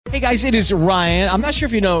Hey guys, it is Ryan. I'm not sure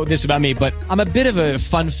if you know this about me, but I'm a bit of a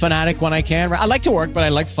fun fanatic when I can. I like to work, but I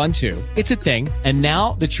like fun too. It's a thing. And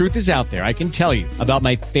now the truth is out there. I can tell you about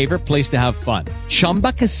my favorite place to have fun.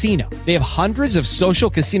 Chumba Casino. They have hundreds of social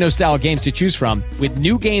casino style games to choose from with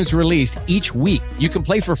new games released each week. You can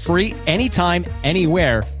play for free anytime,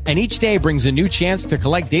 anywhere. And each day brings a new chance to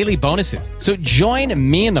collect daily bonuses. So join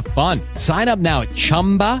me in the fun. Sign up now at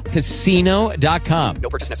ChumbaCasino.com. No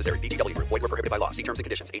purchase necessary. VGW Group. Void where prohibited by law. See terms and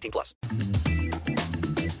conditions. 18+.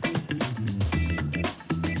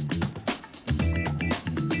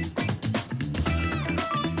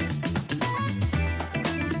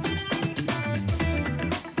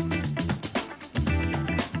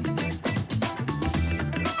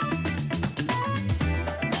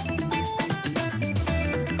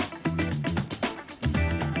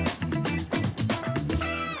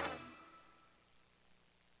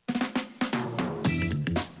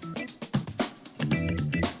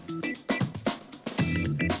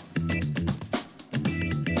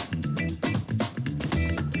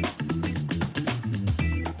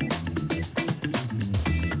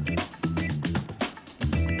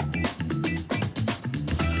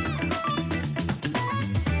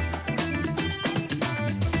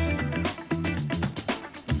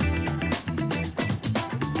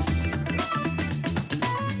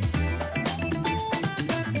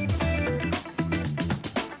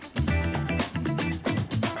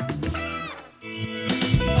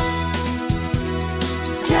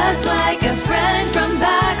 Just like a friend from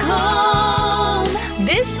back home.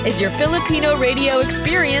 This is your Filipino radio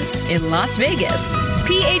experience in Las Vegas.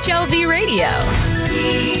 PHLV Radio.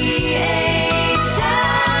 PHLV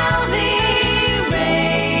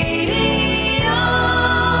Radio.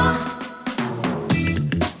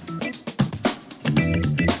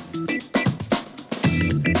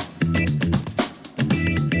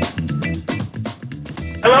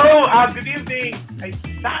 Hello, good evening. It's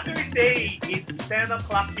Saturday. It's 10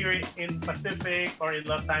 o'clock here in Pacific or in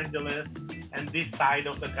Los Angeles and this side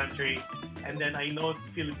of the country. And then I know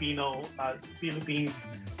Philippines,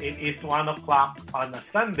 it is 1 o'clock on a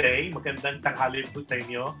Sunday. Magandang tanghali po sa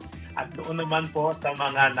inyo. At doon naman po sa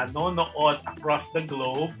mga nanonood across the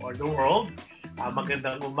globe or the world,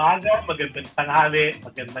 magandang umaga, magandang tanghali,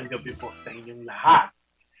 magandang gabi po sa inyong lahat.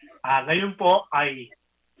 Ngayon po ay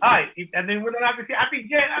ano muna natin si Ate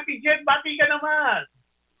Jen. Ate Jen, bati ka naman.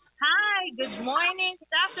 Hi, good morning,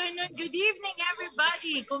 good afternoon, good evening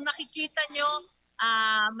everybody. Kung nakikita nyo,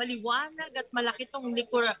 maliwanag at malaki tong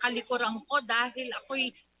kalikuran ko dahil ako'y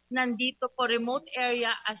nandito po remote area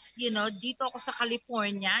as you know, dito ako sa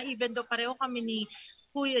California. Even though pareho kami ni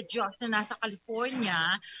Kuya Josh na nasa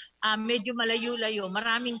California, medyo malayo-layo,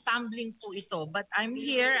 maraming tumbling po ito. But I'm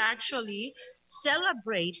here actually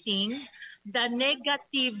celebrating the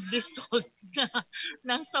negative result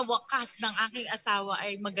nang sa wakas ng aking asawa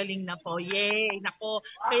ay magaling na po. Yay! Nako,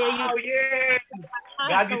 kaya yun. Yay!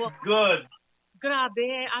 God is good.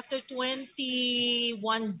 Grabe, after 21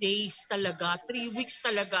 days talaga, 3 weeks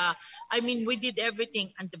talaga. I mean, we did everything.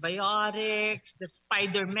 Antibiotics, the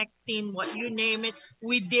spidermectin, what you name it,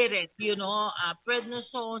 we did it. You know,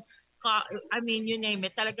 prednisone, I mean, you name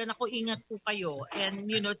it. Talaga nako, ingat po kayo. And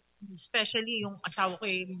you know, especially yung asawa ko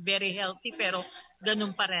very healthy pero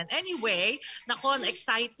ganun pa rin. Anyway, nako,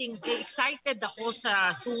 excited ako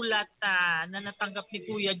sa sulat na natanggap ni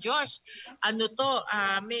Kuya Josh. Ano to,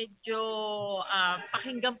 medyo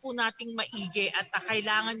pakinggan po nating maigi at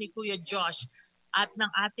kailangan ni Kuya Josh at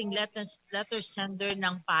ng ating letter sender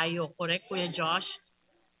ng payo. Correct, Kuya Josh?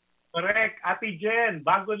 Correct. Ate Jen,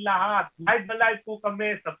 bago lahat, live na live po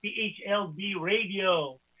kami sa PHLB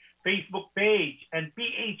Radio Facebook page and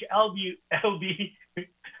PHLB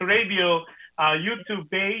Radio YouTube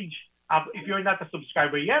page. If you're not a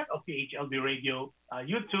subscriber yet of PHLB Radio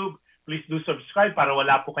YouTube, please do subscribe para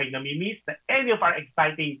wala po kayong namimiss na any of our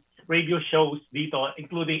exciting radio shows dito,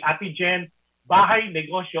 including Ate Jen, Bahay,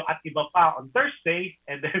 Negosyo at iba pa on Thursdays,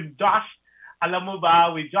 and then Josh, alam mo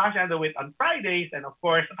ba, with Josh and the Wit on Fridays, and of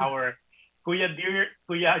course our Kuya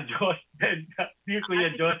Josh and Dear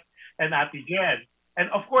Kuya Josh and Ate Jen. And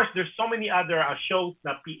of course, there's so many other shows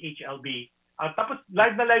na PHLB. Tapos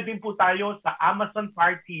live na live din po tayo sa Amazon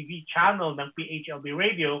Fire TV channel ng PHLB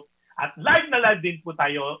Radio. At live na live din po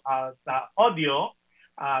tayo sa audio.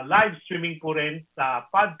 Live streaming po rin sa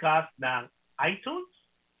podcast ng iTunes.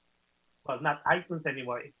 Well, not iTunes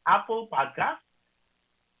anymore. It's Apple Podcast,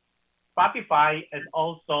 Spotify, and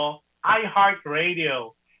also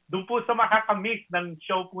iHeartRadio. Doon po sa makakamiss ng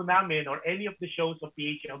show po namin or any of the shows of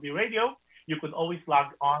PHLB Radio, you can always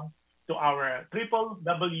log on to our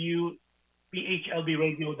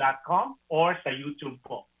www.phlbradio.com or sa YouTube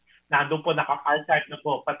po. nandun po, naka-archive na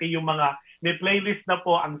po. Pati yung mga, may playlist na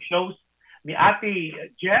po ang shows ni Ate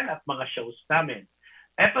Jen at mga shows namin.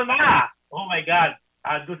 Eto na! Oh my God!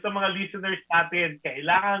 Doon sa mga listeners natin,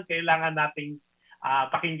 kailangan nating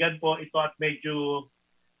pakinggan po ito at medyo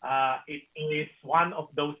it is one of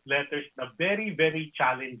those letters na very, very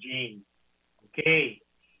challenging. Okay.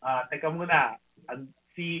 Teka muna.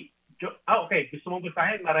 Okay. Gusto mo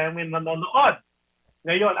basahin? Maraming nanonood.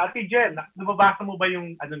 Ngayon, Ate Jen, nababasa mo ba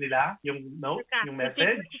yung ano nila? Yung note? Yung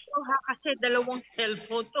message? Kasi dalawang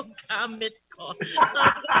cellphone itong gamit ko. So,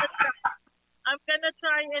 I'm gonna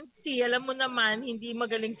try and see. Alam mo naman, hindi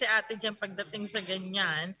magaling si Ate Jen pagdating sa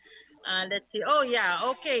ganyan. Let's see. Oh, yeah.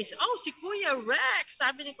 Okay. So, si Kuya Rex.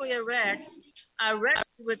 Sabi ni Kuya Rex, Rex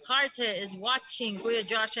Ricarte is watching Kuya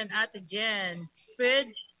Josh and Ate Jen.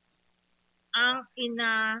 Fridge, ang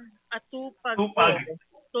ina atupag ko.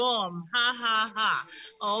 Tom. Ha, ha, ha.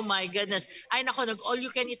 Oh my goodness. Ay, nako, all you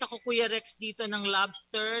can eat ako, Kuya Rex, dito ng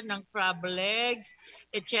lobster, ng crab legs,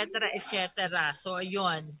 etc., etc. So,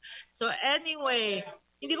 ayun. So, anyway,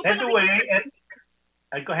 hindi ko pa go ahead.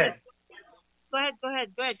 Go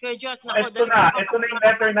ahead. Kuya Josh, ito na yung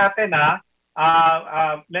letter natin, ha.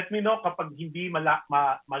 Let me know kapag hindi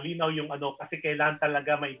malinaw yung ano, kasi kailangan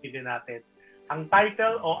talaga maintindihan natin. Ang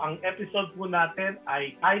title o ang episode po natin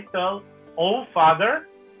ay title, Oh Father,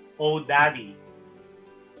 Oh Daddy.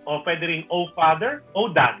 O pwede rin Oh Father,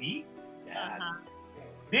 Oh Daddy.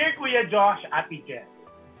 Dear Kuya Josh, Ate Jen,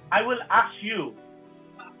 I will ask you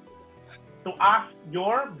to ask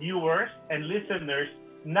your viewers and listeners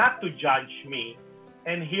not to judge me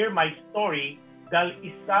and hear my story dahil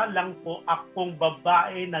isa lang po akong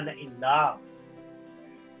babae na na-in-love.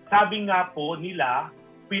 Sabi nga po nila,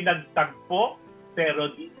 pinagtagpo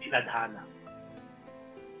pero di tinadhana.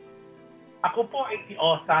 Ako po ay si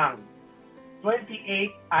Osang, 28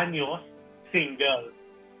 anyos, single.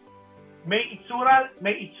 May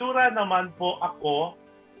itsura naman po ako,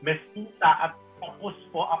 mestiza at tapos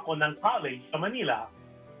po ako ng college sa Manila.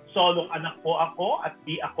 Solong anak po ako at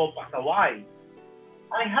di ako pasaway.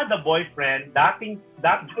 I had a boyfriend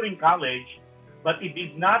during college, but it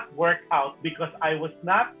did not work out because I was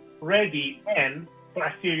not ready then for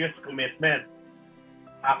a serious commitment.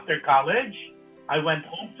 After college, I went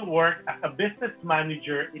home to work as a business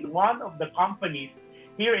manager in one of the companies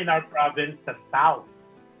here in our province sa South.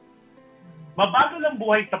 Mabagal ang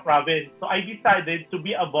buhay sa province, so I decided to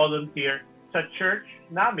be a volunteer sa church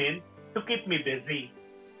namin to keep me busy.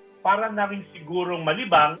 Para na rin sigurong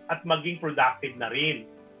malibang at maging productive na rin.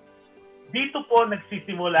 Dito po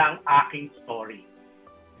nagsisimula ang aking story.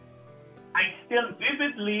 I still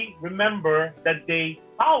vividly remember the day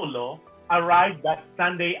Paulo arrived that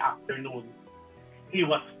Sunday afternoon. He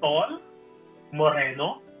was tall,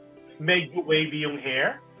 moreno, medyo wavy yung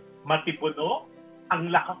hair, matipuno, ang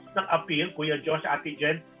lakas ng appeal, Kuya Josh, Ate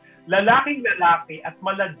Jen, lalaking-lalaki at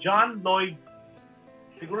mala John Lloyd,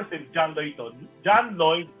 siguro si John Lloyd to, John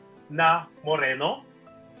Lloyd na moreno.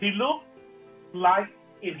 He looked like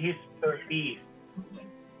in his 30s.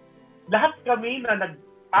 Lahat kami na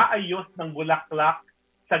nag-aayos ng bulaklak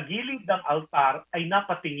sa gilid ng altar ay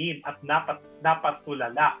napatingin at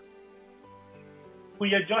napatulala.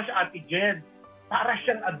 Kuya Josh, Ate Jen, para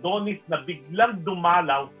siyang Adonis na biglang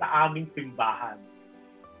dumalaw sa aming simbahan.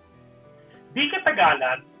 Di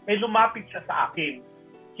katagalan, lumapit siya sa akin.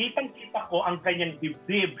 Kitang-kita ko ang kanyang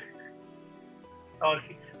dibdib.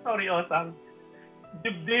 Sorry, Osang.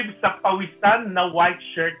 Dibdib sa pawisan na white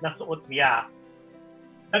shirt na suot niya.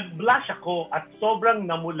 Nag-blush ako at sobrang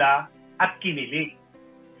namula at kinilig.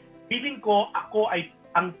 Feeling ko ako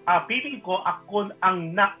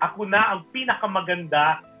na ang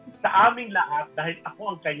pinakamaganda sa aming lahat dahil ako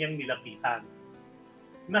ang kanyang nilapitan.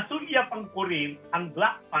 Nasulyapan ko rin ang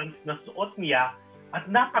black pants na suot niya at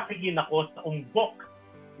napatingin ako sa umbok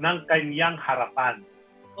ng kanyang harapan.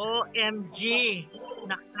 OMG!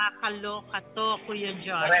 Nakakaloka to, Kuya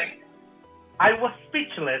Josh. Correct. I was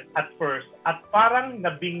speechless at first at parang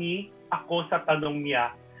nabingi ako sa tanong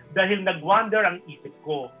niya dahil nag-wonder ang isip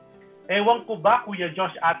ko. Ewan ko ba, Kuya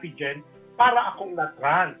Josh, Ate Jen, para akong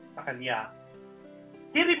na-trans sa kanya.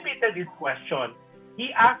 He repeated his question.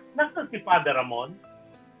 He asked, nasan si Father Ramon?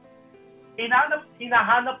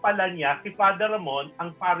 Hinahanap pala niya si Father Ramon,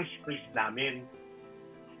 ang parish priest namin.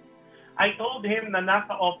 I told him na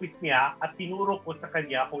nasa office niya at tinuro ko sa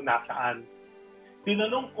kanya kung nasaan.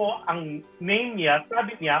 Tinanong ko ang name niya,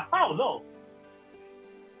 sabi niya, Paulo.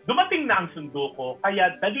 Dumating na ang sundo ko,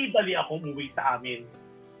 kaya dali-dali akong umuwi sa amin.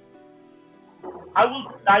 I will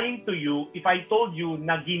be lying to you if I told you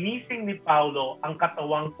na ginising ni Paulo ang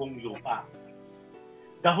katawang kong lupa.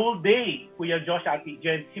 The whole day, Kuya Josh, Ate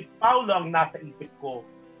Jen, si Paulo ang nasa isip ko.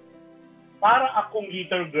 para akong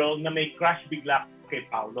little girl na may crush bigla kay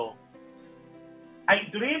Paulo. I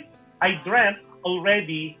dreamt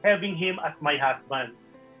already having him as my husband.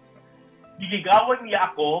 Liligawan niya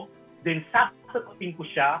ako, then sasagutin ko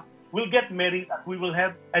siya, we'll get married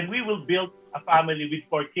and we will build a family with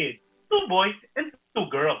 4 kids, 2 boys and 2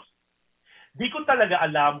 girls. Di ko talaga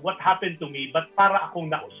alam what happened to me, but para akong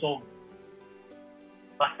nausog.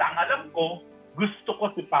 Basta ang alam ko, gusto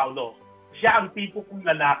ko si Paulo. Siya ang tipo kong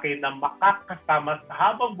lalaki na makakasama sa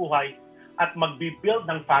habang buhay at magbibuild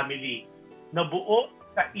ng family. Nabuo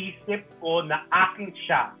sa isip ko na aking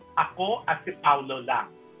siya. Ako at si Paulo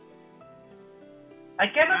lang.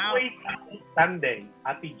 I cannot wait until Sunday,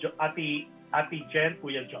 Ate Jen,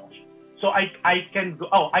 Kuya Josh. So I can go.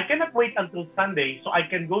 Oh, I cannot wait until Sunday so I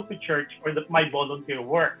can go to church for my volunteer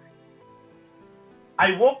work.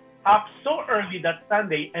 I woke up so early that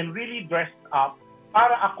Sunday and really dressed up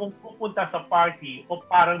para akong pupunta sa party o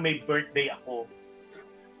parang may birthday ako.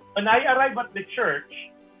 When I arrived at the church,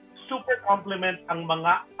 super compliment ang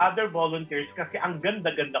mga other volunteers kasi ang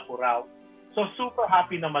ganda-ganda ko raw. So super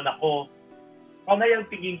happy naman ako. Panay ang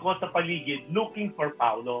tingin ko sa paligid looking for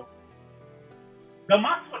Paulo. The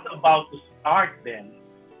mass was about to start then.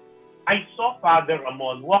 I saw Father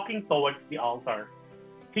Ramon walking towards the altar.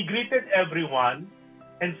 He greeted everyone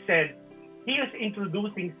and said he is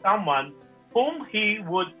introducing someone whom he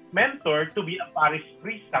would mentor to be a parish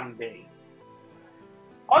priest someday.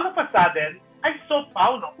 All of a sudden, I saw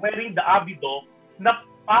Paulo wearing the abido na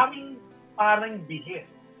parang bihis.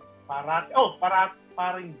 Parang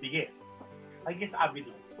bihis. I guess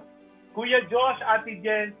abido. Kuya Josh, Ate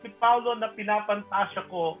Jen, si Paulo na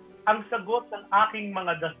pinapantasya ko, ang sagot ng aking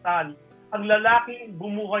mga dasal, ang lalaking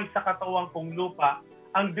bumuhay sa katawang kong lupa,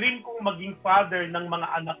 ang dream kong maging father ng mga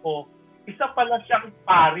anak ko, isa pala siyang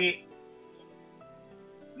pari.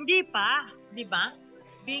 Hindi pa, di ba?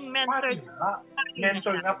 Being mentored.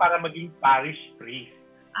 Mentor nga para maging parish priest.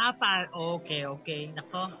 Okay.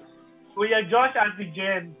 Nako. Kuya Josh, Ate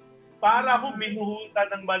Jen, para akong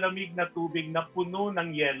binuhusan ng malamig na tubig na puno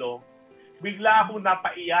ng yelo, bigla akong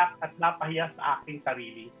napaiyak at napahiya sa aking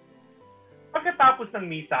sarili. Pagkatapos ng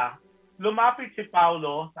misa, lumapit si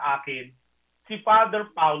Paulo sa akin, si Father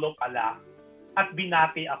Paulo pala, at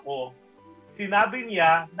binati ako. Sinabi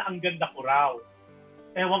niya na ang ganda ko raw.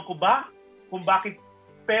 Ewan ko ba kung bakit,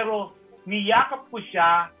 pero niyakap ko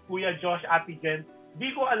siya, Kuya Josh, Ate Jen. Di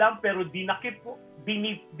ko alam pero dinikit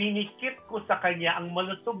ko sa kanya ang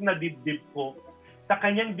malusog na dibdib ko. Sa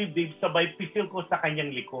kanyang dibdib, sabay pisil ko sa kanyang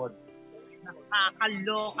likod.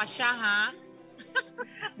 Nakakaloka siya, ha?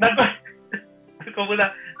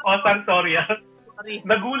 Sorry.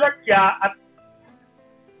 Nagulat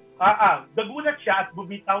siya at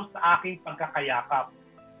bumitaw sa aking pagkakayakap.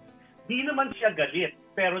 Di naman siya galit,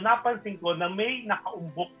 pero napansin ko na may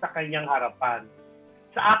nakaumbok sa kanyang harapan.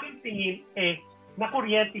 Sa aking tingin,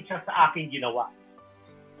 nakuryente siya sa aking ginawa.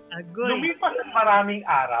 Lumipas ang maraming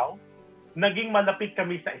araw, naging malapit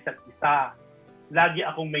kami sa isa't isa. Lagi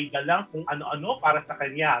akong may dalang kung ano-ano para sa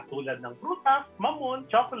kanya, tulad ng prutas, mamon,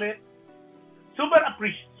 chocolate. Super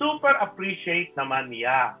appreciate naman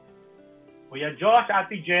niya. Kuya Josh,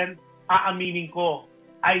 Ate Jen, aaminin ko,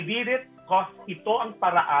 I did it cause ito ang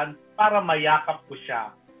paraan para mayakap ko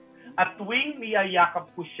siya. At tuwing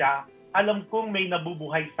niyayakap ko siya, alam kong may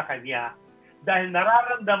nabubuhay sa kanya dahil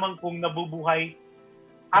nararamdaman kong nabubuhay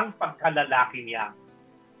ang pagkalalaki niya.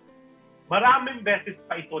 Maraming beses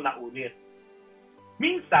pa ito naulit.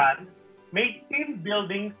 Minsan, may team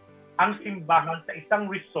building ang simbahan sa isang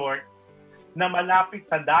resort na malapit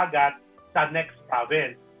sa dagat sa next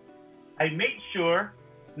province. I made sure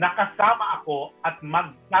nakasama ako at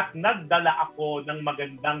nagdala ako ng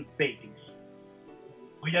magandang savings.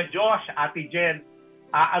 Kuya Josh, Ate Jen,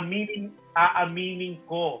 aaminin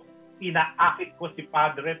ko, inaakit ko si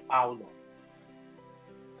Padre Paulo.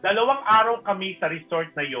 2 araw kami sa resort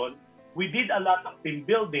na yon. We did a lot of team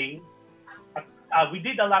building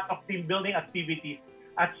activities.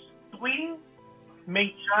 At tuwing may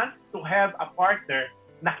chance to have a partner,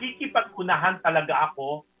 nakikipag-unahan talaga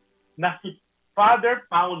ako na si Father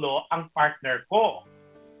Paulo ang partner ko.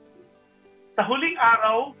 Sa huling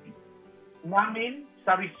araw namin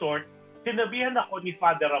sa resort, sinabihan ako ni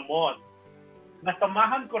Father Ramon na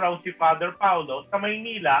samahan ko raw si Father Paulo sa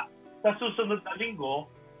Maynila sa susunod na linggo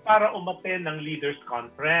para umattend ng Leaders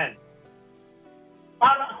Conference.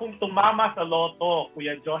 Para akong tumama sa loto,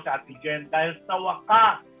 Kuya Josh at Jen, dahil sa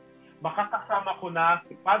wakas, makakasama ko na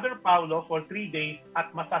si Father Paulo for 3 days at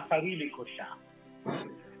masasarili ko siya.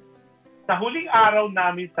 Sa huling araw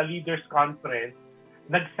namin sa Leaders Conference,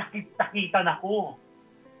 nagsakit-sakitan ako.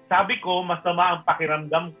 Sabi ko, masama ang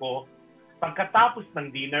pakiramdam ko pagkatapos ng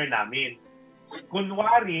dinner namin.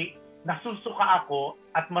 Kunwari, nasusuka ako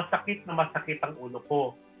at masakit na masakit ang ulo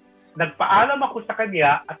ko. Nagpaalam ako sa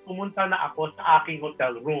kanya at pumunta na ako sa aking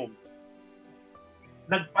hotel room.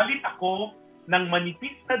 Nagpalit ako ng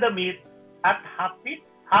manipis na damit at hapit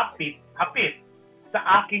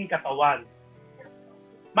sa aking katawan.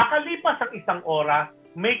 Makalipas ang isang oras,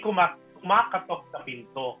 may kumakatok sa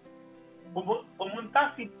pinto.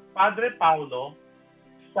 Pumunta si Father Paulo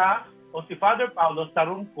sa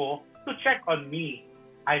room ko to check on me.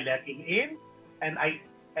 I let him in and I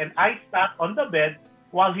sat on the bed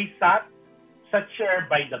while he sat sa chair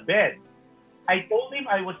by the bed. I told him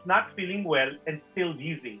I was not feeling well and still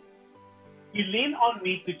dizzy. He leaned on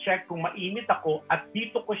me to check kung mainit ako at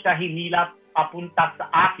dito ko siya hinila papunta sa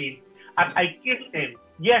akin at I kissed him.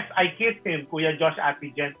 Yes, I kissed him, Kuya Josh,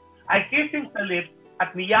 Ate Jen. I kissed him sa lips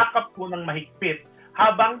at niyakap ko ng mahigpit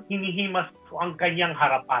habang hinihimas ko ang kanyang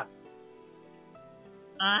harapan.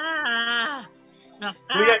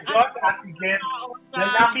 Kuya Josh, Ate Jen,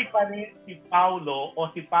 lalaki pa rin si Paulo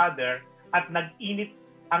o si Father at nag-init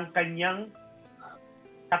ang kanyang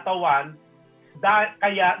katawan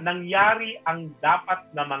kaya nangyari ang dapat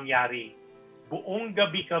na mangyari. Buong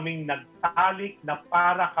gabi kaming nagtalik na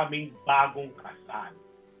para kaming bagong kasal.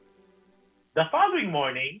 The following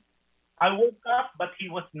morning, I woke up but he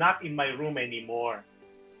was not in my room anymore.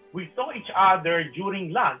 We saw each other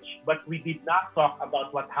during lunch but we did not talk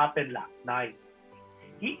about what happened last night.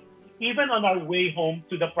 Even on our way home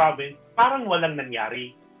to the province, parang walang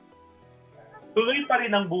nangyari. Tuloy pa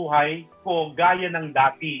rin ang buhay ko gaya ng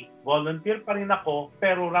dati. Volunteer pa rin ako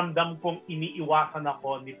pero ramdam kong iniiwasan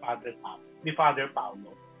ako ni Father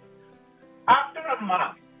Paulo. After a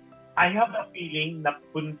month, I have a feeling na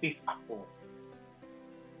buntis ako.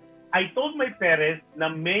 I told my parents na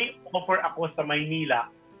may offer ako sa Maynila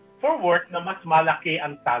for work na mas malaki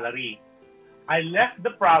ang salary. I left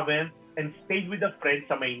the province and stayed with a friend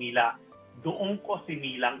sa Maynila. Doon ko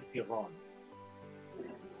sinilang si Ron.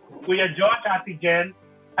 Kuya Josh, Ate Jen,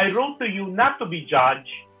 I wrote to you not to be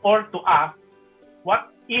judged or to ask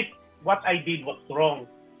what if what I did was wrong.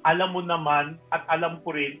 Alam mo naman at alam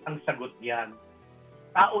ko rin ang sagot niyan.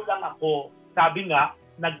 Tao lang ako. Sabi nga,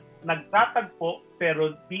 nagtatagpo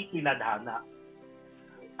pero di kinadhana.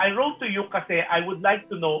 I wrote to you kasi I would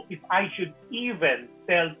like to know if I should even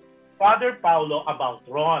tell Father Paulo about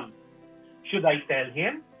Ron. Should I tell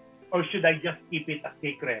him or should I just keep it a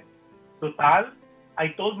secret? Total, I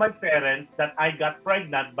told my parents that I got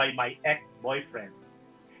pregnant by my ex-boyfriend.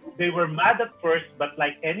 They were mad at first, but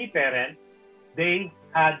like any parent, they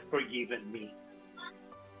had forgiven me.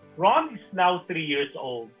 Ron is now 3 years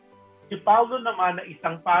old. Si Paulo naman na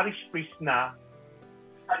isang parish priest na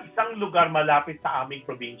sa isang lugar malapit sa aming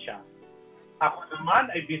probinsya. Ako naman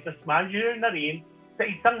ay business manager na rin sa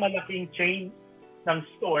isang malaking chain ng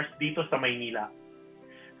stores dito sa Maynila.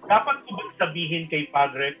 Dapat ko bang sabihin kay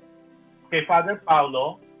Father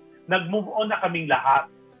Paulo, nag-move on na kaming lahat.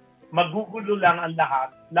 Magugulo lang ang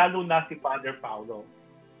lahat, lalo na si Father Paulo.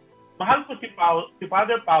 Mahal ko si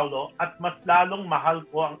Father Paulo at mas lalong mahal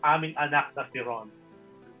ko ang aming anak na si Ron.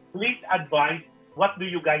 Please advise, what do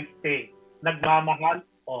you guys say? Nagmamahal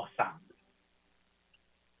o sang?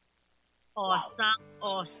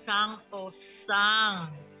 Osang.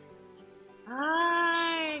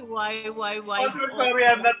 Ay, why? Oh, sorry,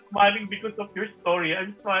 I'm not smiling because of your story.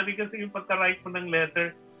 I'm smiling kasi yung pagka-write mo ng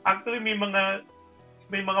letter. Actually, may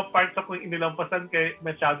mga parts ako yung inilampasan kaya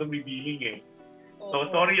masyadong revealing eh.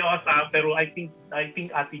 So, sorry Osang, pero I think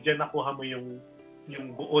Ate Jen nakuha mo yung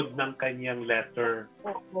buod ng kanyang letter.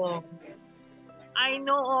 Oo. I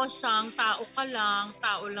know, Osang, tao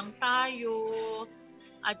lang tayo.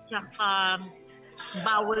 At saka,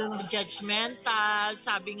 bawal judgmental.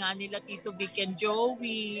 Sabi nga nila Tito Vic and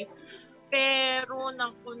Joey. Pero,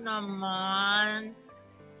 naku naman,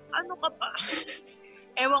 ano ka pa?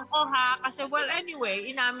 Ewan ko ha, kasi well anyway,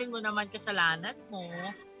 inamin mo naman kasalanan mo.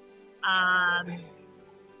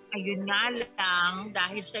 Ayun nga lang,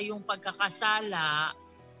 dahil sa iyong pagkakasala,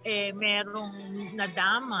 merong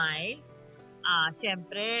nadamay.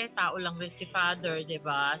 Siyempre, tao lang rin si Father, di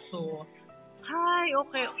ba? So,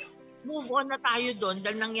 okay, move on na tayo doon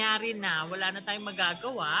dahil nangyari na, wala na tayong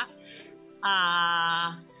magagawa.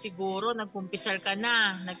 Siguro nagkumpisal ka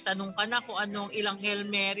na, nagtanong ka na kung anong ilang Hail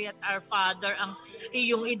Mary at Our Father ang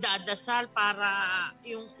iyong idadasal para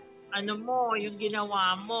yung yung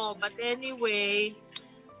ginawa mo. But anyway,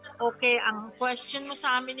 okay, ang question mo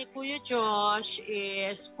sa amin ni Kuya Josh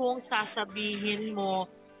is kung sasabihin mo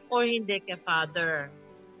o hindi kay Father.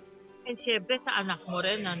 And syempre sa anak mo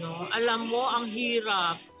rin, alam mo ang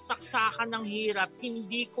hirap, saksakan ng hirap,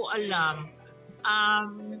 hindi ko alam.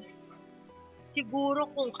 Siguro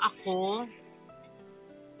kung ako,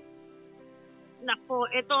 Nako,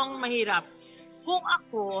 ito ang mahirap. Kung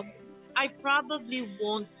ako, I probably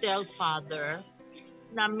won't tell father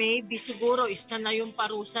na maybe siguro isa na yung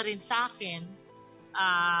parusa rin sa akin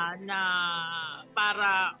na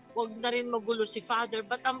para wag na rin magulo si father.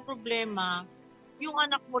 But ang problema, yung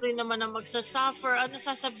anak mo rin naman na magsasuffer, ano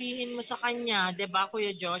sasabihin mo sa kanya? Diba,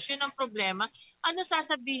 Kuya Josh? Yun ang problema. Ano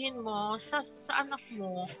sasabihin mo sa anak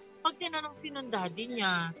mo pag tinanong daddy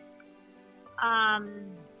niya?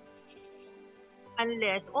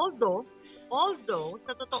 Unless, although,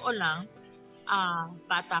 sa totoo lang,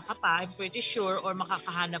 bata ka pa, I'm pretty sure, or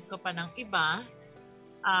makakahanap ka pa ng iba,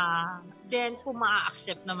 then kung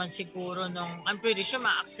maa-accept naman siguro I'm pretty sure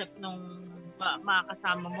maa-accept nung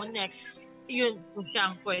makakasama mo next, yun, kung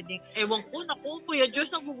siyang pwedeng, ewan ko, naku, Kuya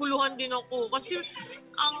Diyos, naguguluhan din ako. Kasi,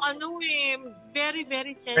 very,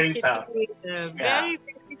 very sensitive. Very,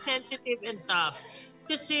 very sensitive and tough.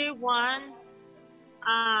 Kasi, one,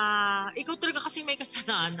 ikaw talaga kasi may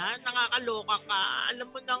kasalanan, nakakaloka ka.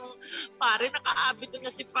 Alam mo nang pare, nakaabit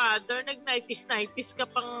na si father, nag-90s ka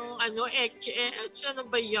pang ano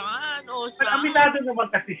ba yan? O sa... Aminado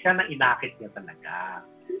naman kasi siya na inakit niya talaga.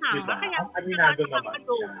 Diba? Aminado naman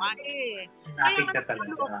siya. Inakit niya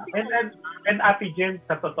talaga. And Ate Jen,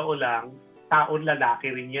 sa totoo lang, taon lalaki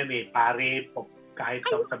rin yan pare, kahit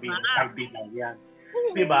sabihin kardinal yan.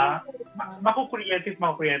 Diba? Makukuryente,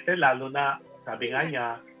 lalo na sabi nga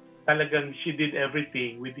niya, talagang she did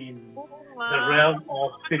everything within the realm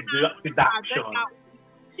of seduction.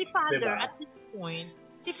 Si father, diba? at this point,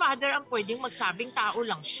 si father ang pwedeng magsabing tao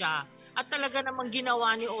lang siya. At talaga namang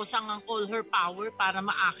ginawa ni Osang ang all her power para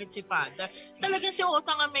maakit si father. Talagang si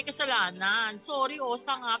Osang ang may kasalanan. Sorry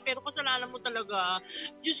Osang pero kasalanan mo talaga.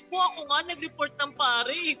 Diyos ko, ako nga nag-report ng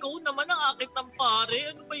pare. Ikaw naman ang akit ng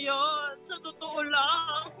pare. Ano ba yan? Sa totoo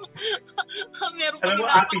lang. Meron alam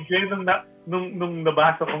mo, Ate Jay, nung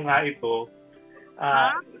nabasa ko nga ito,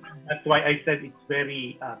 that's why I said it's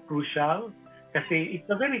very crucial. Kasi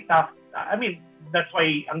it's a very tough, that's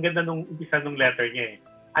why ang ganda nung umpisa nung letter niya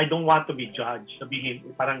I don't want to be judged. Sabihin,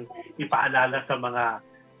 parang ipaalala sa mga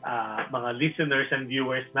listeners and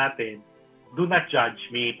viewers natin, do not judge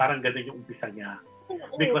me. Parang ganun yung umpisa niya.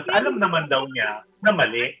 Because alam naman daw niya na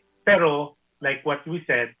mali. Pero, like what we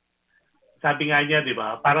said, sabi nga niya, di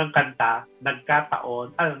ba, parang kanta,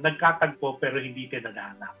 nagkatagpo pero hindi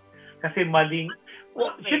tinadhana. Kasi mali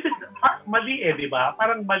di ba?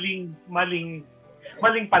 Parang maling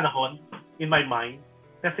panahon in my mind.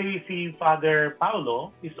 Kasi si Father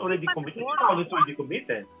Paulo is already committed. Paulo is already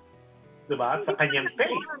committed. Diba? Sa kanyang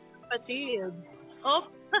faith. Oh,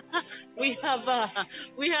 we have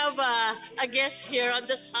a guest here on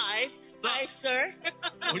the side. Hi, sir.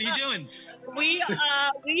 What are you doing? We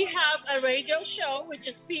have a radio show, which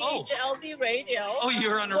is PHLD Radio. Oh,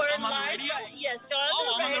 I'm on the radio? Yes, you're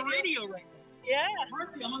on the radio right now. Yeah.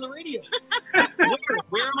 Marcy, I'm on the radio.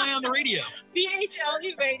 Where am I on the radio?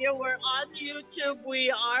 PHLD Radio. We're on YouTube.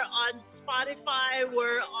 We are on Spotify.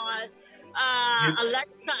 We're on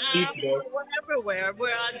Alexa app. Everywhere.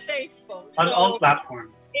 We're on Facebook. On all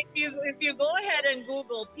platforms. If you go ahead and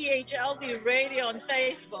Google PHLD Radio on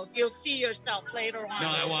Facebook, you'll see yourself later on. No,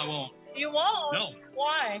 I won't. You won't? No.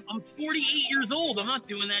 Why? I'm 48 years old. I'm not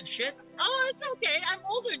doing that shit. Oh, it's okay. I'm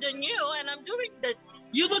older than you, and I'm doing the...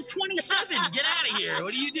 You look 27. Get out of here.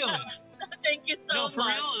 What are you doing? Thank you so much. No, for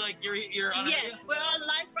real? Like, you're on Yes, we're on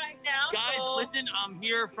live right now. Guys, listen, I'm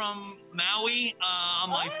here from Maui on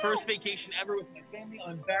my first vacation ever with my family.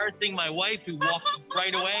 I'm embarrassing my wife who walked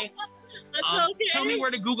right away. That's okay. Tell me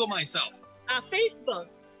where to Google myself. Facebook.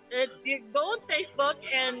 You go on Facebook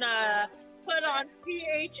and put on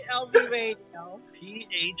PHLV Radio.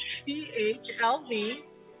 PHLV.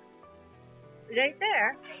 Right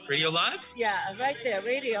there. Radio Live? Yeah, right there.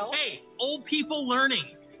 Radio. Hey, old people learning.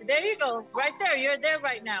 There you go. Right there. You're there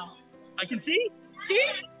right now. I can see? See?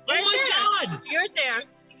 Right oh my there. God. You're there.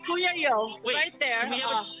 Kuya Yo. Wait, right there.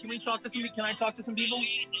 Can we talk to some? Can I talk to some people?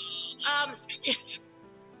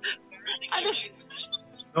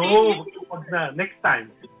 No, next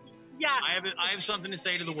time. Yeah. I have something to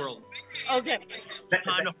say to the world. Okay. It's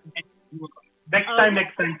time to...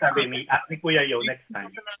 Next time, sabi ni Kuya Yo, next time.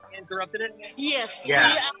 Interrupted it? Yes. Yeah.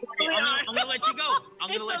 I'm going to let you go. I'm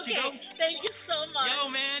going to let you go. Thank you so much.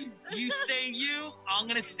 Yo, man, you stay you. I'm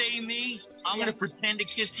going to stay me. I'm going to pretend to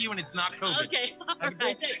kiss you, and it's not COVID. Okay. All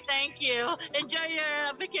right. Thank you. Enjoy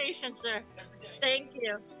your vacation, sir. Thank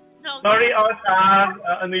you. No, sorry,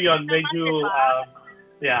 ano yun, medyo,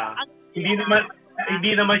 yeah.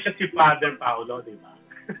 Hindi naman siya si Father Paulo, di ba?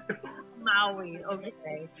 Maui.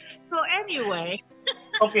 Okay. So anyway,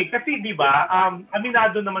 Okay, kasi di ba,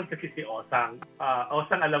 aminado naman kasi si Osang.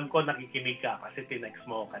 Osang, alam ko nakikinig ka kasi tinext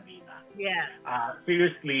mo kanina. Yeah.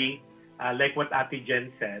 Seriously, like what Ate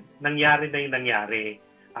Jen said, nangyari na yung nangyari.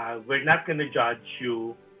 We're not gonna judge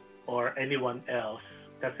you or anyone else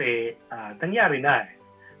kasi nangyari na eh.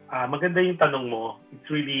 Maganda yung tanong mo. It's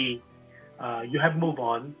really, you have moved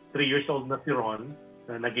on. 3 years old na si Ron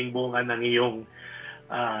na naging bunga ng iyong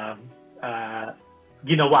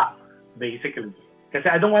ginawa, basically. Kasi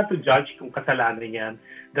I don't want to judge kung kasalanan yan.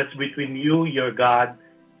 That's between you, your God,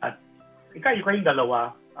 at kayong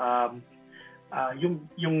dalawa.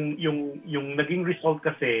 Yung naging result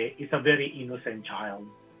kasi is a very innocent child.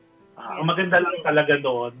 Ang maganda lang talaga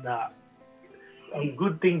doon na ang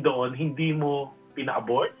good thing doon, hindi mo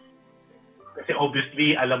pina-abort. Kasi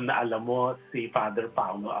obviously, alam na alam mo si Father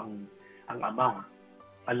Paulo ang ama.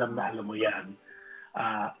 Alam na alam mo yan.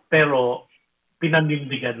 Pero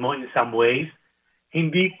pinanindigan mo in some ways.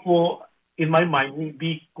 Hindi ko, in my mind,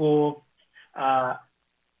 meaning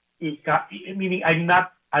I'm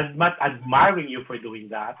not admiring you for doing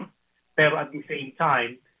that. Pero at the same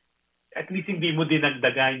time, at least hindi mo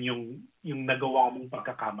dinagdagan yung nagawa mong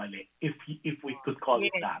pagkakamali, if we could call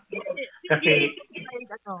it that. Kasi,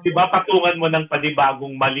 di ba, patungan mo ng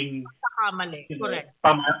panibagong maling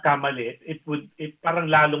kamali, it parang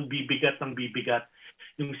lalong bibigat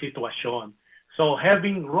yung sitwasyon. So,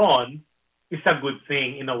 having Ron is a good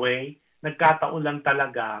thing in a way. Nagkataon lang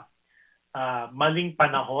talaga, maling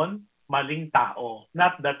panahon, maling tao.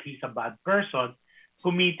 Not that he's a bad person.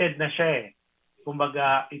 Committed na siya eh.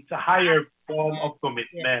 Kumbaga, it's a higher form of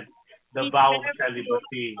commitment. The vow of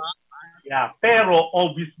celibacy. Yeah. Pero,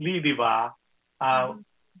 obviously, di ba,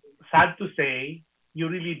 sad to say,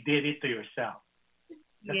 you really did it to yourself.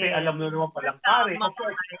 Kasi alam mo naman palang pare.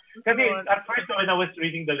 Kasi at first, when I was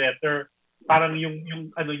reading the letter, parang yung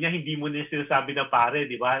ano niya, hindi mo niya sinasabi na pare,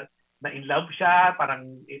 di ba? Na in love siya,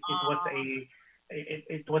 parang it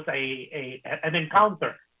was an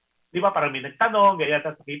encounter. Di ba? Parang may nagtanong, gaya,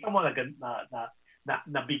 tapos nakita mo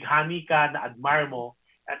na bighani ka, na admire mo,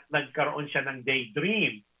 at nagkaroon siya ng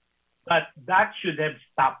daydream. But that should have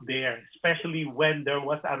stopped there, especially when there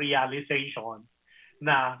was a realization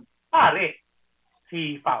na pare,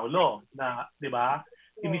 si Paulo, na, di ba?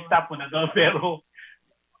 Ini-stop mo na doon, pero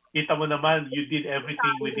kita mo naman, you did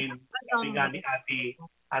everything within ni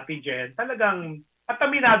Ate Jen. Talagang,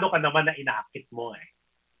 ataminado ka naman na inakit mo eh.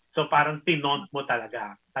 So parang tinont mo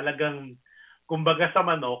talaga. Talagang, kumbaga sa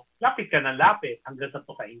manok, lapit ka ng lapit hanggang sa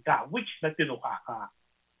tukain ka, which na tinuka ka.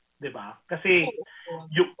 Diba? Kasi,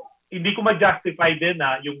 hindi ko ma-justify din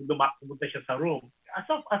na yung pumunta siya sa room. As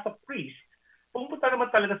a priest, pumunta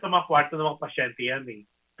naman talaga sa mga kwarto ng mga pasyente yan eh.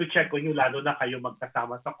 To check on you, lalo na kayo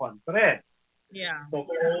magkasama sa conference. Yeah. So,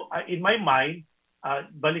 in my mind,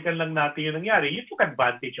 balikan lang natin yung nangyari. You took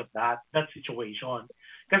advantage of that situation.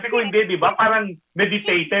 Kasi kung hindi, di ba, parang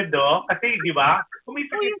meditated, do? Kasi, di ba,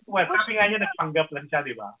 kumisakit ko. Sabi nga niya, nagpanggap lang siya,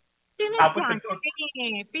 di ba? Tapos,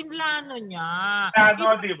 pinlano niya.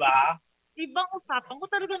 Ano, di ba? Ibang usapan ko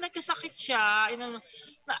talaga nagkasakit siya.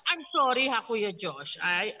 I'm sorry ha, Kuya Josh.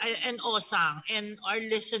 And Osang and our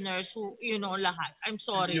listeners who, lahat. I'm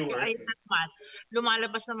sorry.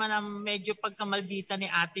 Lumalabas naman ang medyo pagkamaldita ni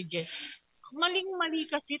Ate Jen. Maling-mali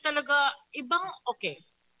kasi talaga. Okay.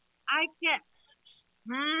 I can't.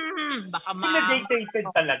 Baka Meditated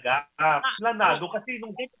talaga. Planado kasi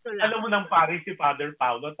nung, alam mo nang pare si Father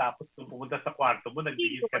Paulo, tapos nung pumunta sa kwarto mo,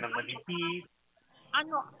 nagbigis ka ng manipis.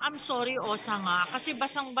 I'm sorry, Osa nga, kasi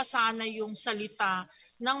basang-basa na yung salita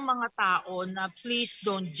ng mga tao na please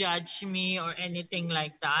don't judge me or anything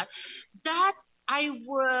like that. That I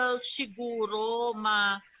will siguro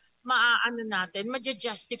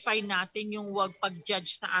ma-justify natin yung wag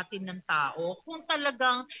pag-judge sa atin ng tao kung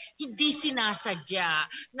talagang hindi sinasadya,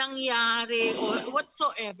 nangyari or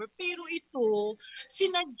whatsoever. Pero ito,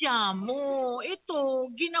 sinadya mo, ito,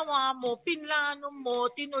 ginawa mo, pinlano mo,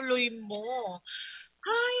 tinuloy mo.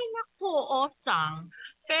 Ay, naku, Osang.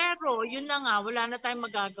 Pero, yun na nga, wala na tayong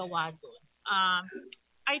magagawa doon.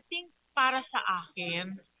 I think para sa akin,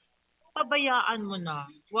 pabayaan mo na.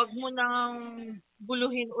 Huwag mo nang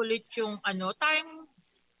buluhin ulit yung I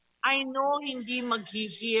know hindi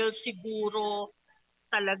mag-heal siguro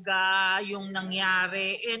talaga yung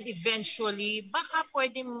nangyari and eventually baka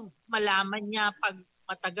pwedeng malaman niya pag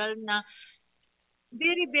matagal na.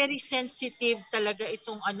 Very, very sensitive talaga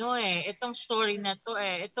itong itong story na to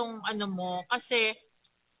itong mo kasi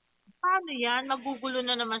paano yan? Magugulo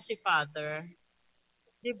na naman si Father.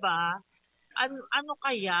 'Di ba? Ano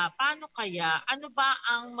kaya? Paano kaya? Ano ba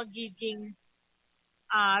ang magiging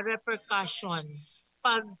repercussion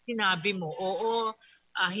pag sinabi mo, oo,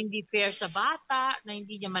 hindi fair sa bata na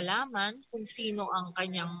hindi niya malaman kung sino ang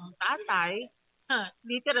kanyang tatay.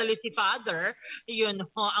 Literally si father. Yun,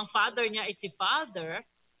 ang father niya is si father.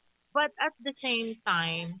 But at the same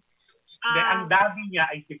time, Ang daddy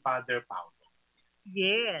niya ay si Father Paulo.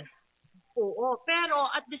 yes. Oo. Pero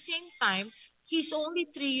at the same time, he's only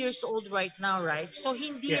 3 years old right now, right? So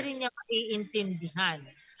hindi Yes. rin niya maiintindihan.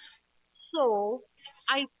 So,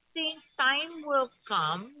 I think time will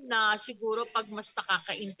come na siguro pag mas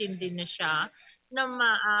nakakaintindi na siya, na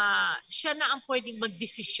siya na ang pwedeng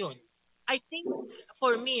magdesisyon. I think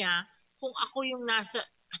for me, kung ako yung nasa,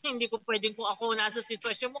 hindi ko pwedeng kung ako nasa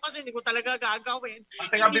sitwasyon mo kasi hindi ko talaga gagawin.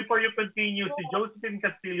 Teka, before you continue, si Josephine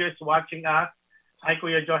Castillo is watching us. Hi,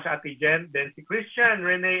 Kuya Josh, Ate Jen. Then si Christian,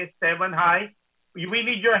 Rene Esteban, hi. We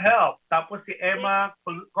need your help. Tapos si Emma,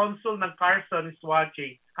 consul ng Carson is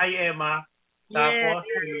watching. Hi, Emma. Tapos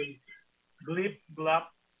si Blip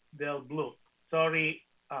Blop Del Blue. Sorry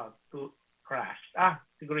to crash.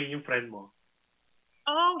 Siguro yun yung friend mo.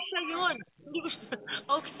 Oh, siya yun.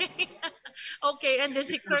 Okay. Okay, and then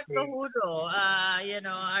si Kurt Cahudo,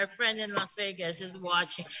 our friend in Las Vegas is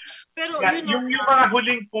watching. Pero yung mga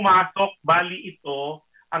huling pumasok, bali ito,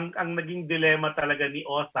 ang naging dilema talaga ni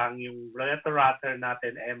Osang, yung letter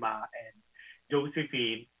natin, Emma and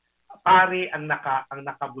Josephine, pare ang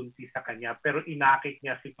nakabuntis sa kanya, pero inakit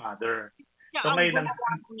niya si father. So ngayon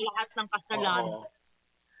lahat ng kasalanan.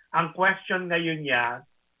 Ang question ngayon niya,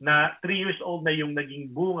 na 3 years old na yung naging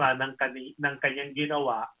bunga ng kanyang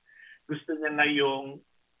ginawa, gusto niya ngayong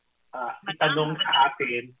itanong sa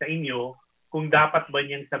atin, sa inyo, kung dapat ba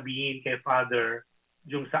niyang sabihin kay father,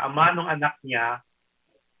 yung sa ama ng anak niya,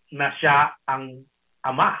 na siya ang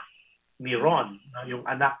ama ni Ron, yung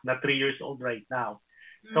anak na 3 years old right now.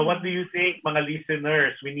 So what do you think, mga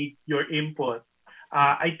listeners? We need your input.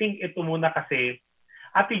 I think ito muna kasi,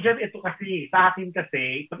 Ate Jen, ito kasi, sa akin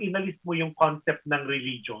kasi, pag inalis mo yung concept ng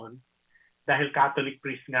religion, dahil Catholic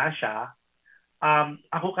priest nga siya,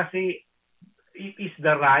 ako kasi, it is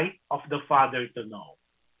the right of the father to know.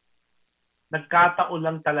 Nagkataon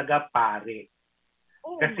lang talaga, pare.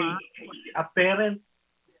 Kasi a parent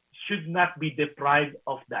should not be deprived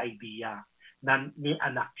of the idea na may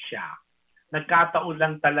anak siya. Nagkataon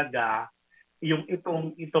lang talaga, yung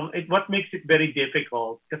what makes it very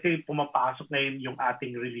difficult kasi pumapasok ngayon yung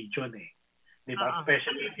ating religion diba?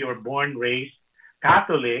 Especially if you're born, raised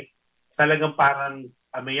Catholic, talagang parang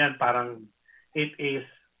parang it is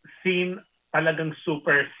sin, talagang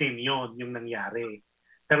super sin yon yung nangyari.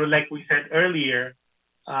 Pero like we said earlier,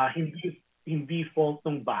 hindi fault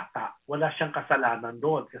ng bata. Wala siyang kasalanan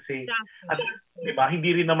doon kasi diba?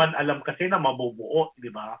 Hindi rin naman alam kasi na mabubuo,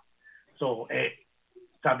 diba? So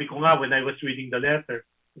sabi ko nga, when I was reading the letter,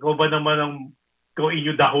 ikaw ba naman ang go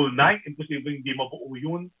inyo the whole night? Imposible hindi mabuo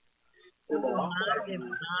yun.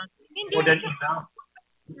 Hindi.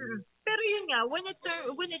 Pero yun nga,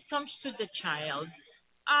 when it comes to the child,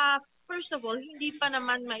 first of all, hindi pa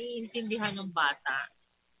naman maiintindihan ng bata.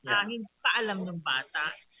 Hindi pa alam ng bata.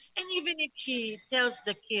 And even if she tells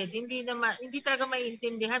the kid, hindi talaga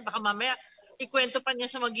maiintindihan. Baka mamaya, ikwento pa niya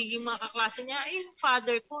sa magiging mga kaklase niya, yung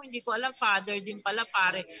father ko, hindi ko alam, father din pala,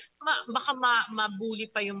 pare. Baka mabuli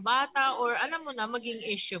pa yung bata or alam mo na, maging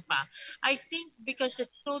issue pa. I think because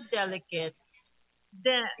it's so delicate,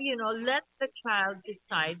 let the child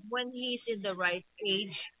decide when he's in the right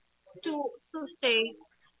age to say,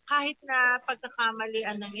 kahit na pagkakamali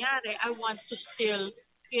ang nangyari, I want to still,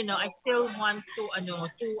 I still want to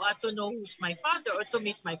know who's my father or to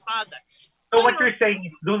meet my father. So what you're saying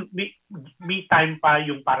is, me time pa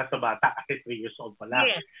yung para sa bata kasi 3 years old pa lang.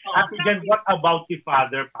 Yes. At again, what about si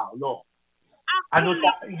Father Paulo?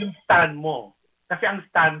 Yung stand mo? Kasi ang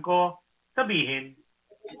stand ko, sabihin,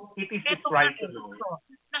 it is his right to know.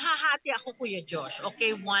 Nahahati ako, Kuya Josh.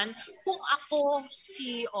 Okay, one, kung ako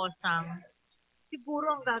si Osang,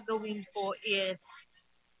 siguro ang gagawin ko is,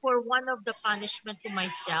 for one of the punishment to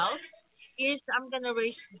myself, is I'm gonna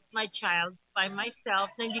raise my child by myself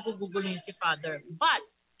na hindi ko guguluhin si father. But,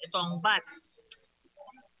 ito ang but,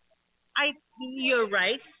 you're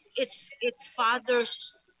right, it's father's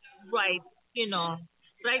right,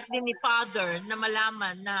 right din ni father na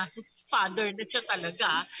malaman na father na siya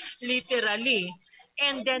talaga, literally.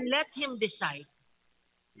 And then let him decide.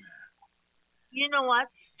 You know what?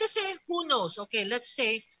 Kasi who knows? Okay, let's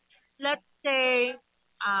say,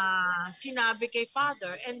 sinabi kay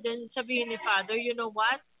father and then sabihin ni father, you know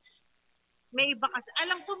what? May iba kasi,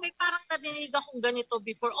 alam ko may parang nadinig akong ganito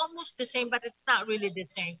before, almost the same but it's not really the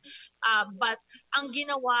same. But ang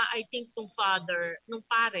ginawa, I think, nung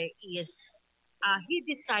pare is, he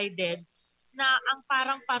decided na ang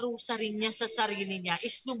parang parusa rin niya sa sarili niya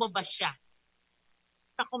is lumabas siya.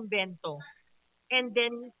 sa kumbento. And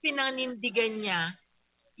then, pinanindigan niya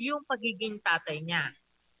yung pagiging tatay niya.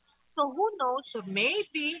 So, who knows? So,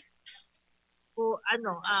 maybe,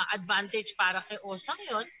 advantage para kay Osang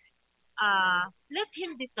yun, let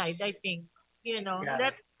him decide, I think. You know, Yeah.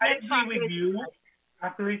 let I agree father with you. decide.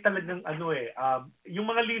 Actually, talagang yung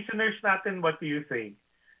mga listeners natin, what do you think?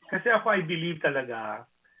 Kasi ako, I believe talaga,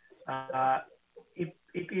 it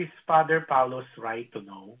is Father Paulo's right to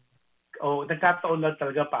know. Nagkataon lang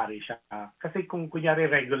talaga pare siya. Kasi kung kunyari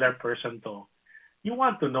regular person to, you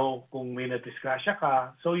want to know kung may nadisgrasya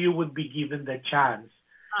ka, so you would be given the chance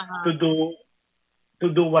to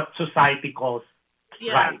do what society calls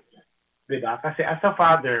right. Diba? Kasi as a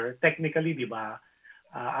father, technically, diba,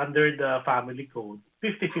 under the family code,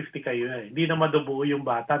 50-50 kayo eh. Hindi na madubuo yung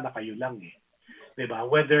bata na kayo lang eh. Diba?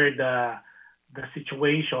 Whether the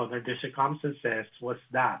situation or the circumstances was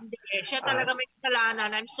that. Hindi, siya talaga may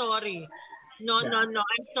kasalanan. I'm sorry. No.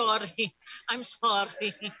 I'm sorry. I'm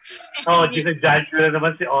sorry. Ginajudge ko na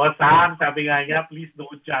naman si Osam. Sabi nga niya, please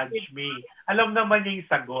don't judge me. Alam naman niya yung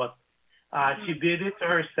sagot. She did it to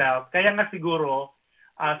herself. Kaya nga siguro,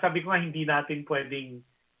 sabi ko nga hindi natin pwedeng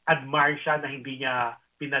admire siya na hindi niya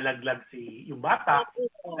pinalaglag yung bata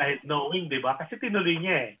kahit knowing, di ba? Kasi tinuloy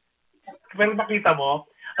niya eh. Pero makita mo,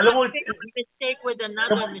 alam mo, mistake with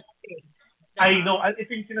another mistake. I know.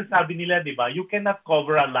 Ito yung sinasabi nila, di ba? You cannot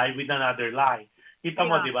cover a lie with another lie. Kita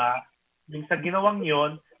mo, di ba? Yung sa ginawang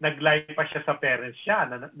yon, nag-lie pa siya sa parents siya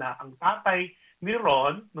na ang tatay ni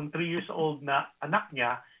Ron, nung 3 years old na anak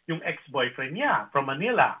niya, yung ex-boyfriend niya from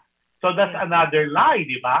Manila. So that's another lie,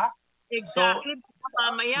 di ba? Exactly.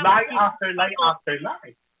 So, lie after lie after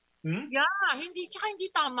lie. Yeah, hindi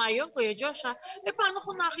tama yun, Kuya Josh. Paano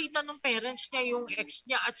kung nakita ng parents niya yung ex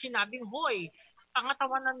niya at sinabing, hoy,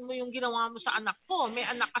 pangatawanan mo yung ginawa mo sa anak ko. May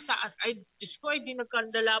anak ka sa, Diyos ko, di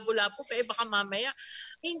nagkandalabo-labo pa, baka mamaya.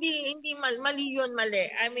 Hindi mali yun, mali.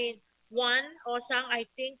 I mean, Osang, I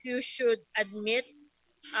think you should admit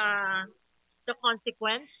the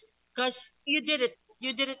consequence because you did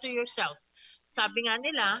it to yourself. Sabi nga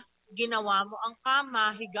nila, ginawa mo ang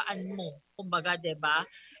kama, higaan mo. Kumbaga, 'di ba?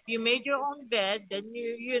 You made your own bed, then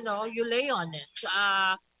you lay on it.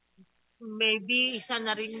 Maybe isa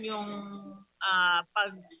na rin yung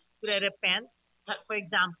pag-repent, for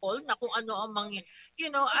example, na kung ano ang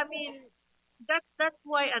I mean, that's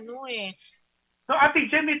why So, Ate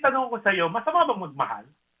Jen, may tanong ko sa'yo, masama bang magmahal?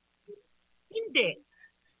 Hindi.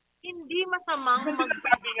 Hindi masamang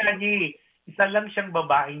Sabi nga niya, isa lang siyang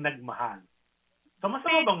babaeng nagmahal. So,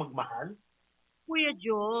 masama bang magmahal? Kuya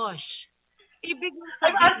Josh, ibig mo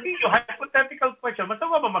I'm sabihin, asking you, hypothetical question,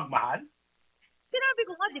 masama ba magmahal? sinabi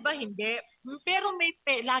ko nga, di ba, hindi. Pero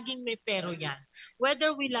laging may pero yan.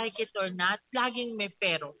 Whether we like it or not, laging may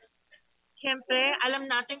pero. Siyempre, alam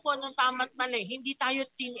natin kung anong tama at mali. Hindi tayo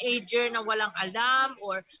teenager na walang alam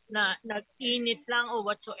or na nag-init lang or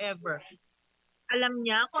whatsoever. Alam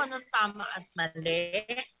niya kung anong tama at mali.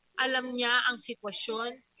 Alam niya ang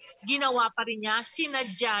sitwasyon. Ginawa pa rin niya.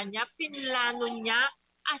 Sinadya niya. Pinlano niya.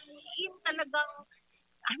 As in talagang,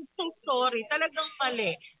 I'm so sorry. Talagang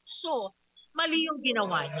mali. So, mali yung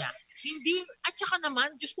ginawa niya. Hindi, at saka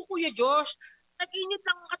naman, Diyos ko, Kuya Josh, nag-init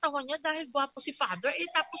lang ang katawan niya dahil gwapo si father,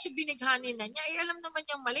 tapos binighanin na niya, alam naman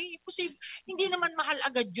niyang mali. Hindi naman mahal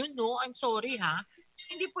agad yun, no? I'm sorry, ha?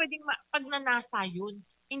 Hindi pwedeng pagnanasa yun.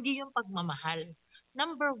 Hindi yung pagmamahal.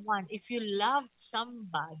 Number 1, if you love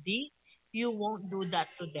somebody, you won't do that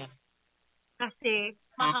to them. Kasi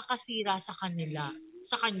makakasira sa kanya.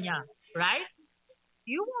 Right?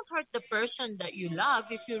 You won't hurt the person that you love.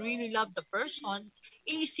 If you really love the person,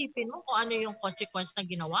 iisipin mo kung ano yung consequence na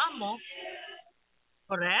ginawa mo.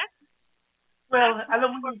 Correct? Well,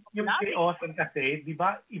 alam mo yung kay Austin kasi, di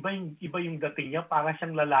ba, iba yung dating niya, para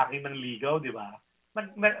siyang lalaki ng ligaw, di ba?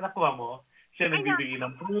 Nakuha mo? Siya nagbibigay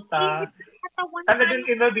ng prutas. Talagang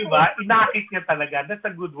di ba? Inakit niya talaga. That's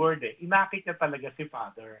a good word eh. Inakit niya talaga si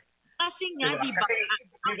father. Kasi nga, di ba?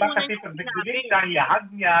 Kasi pag nagbibigay siya,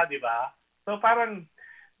 yahag niya, di ba? So parang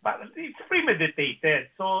it's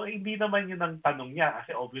premeditated. So hindi naman yun ang tanong niya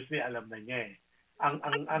kasi obviously alam na niya eh. Ang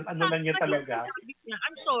ano na niya talaga.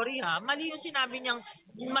 I'm sorry ha, mali yung sinabi niyang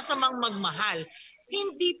masamang magmahal.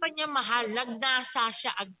 Hindi pa niya mahal, nagnasa siya.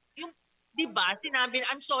 Yung, di ba, sinabi,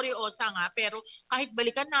 I'm sorry Osang ha, pero kahit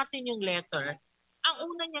balikan natin yung letter, ang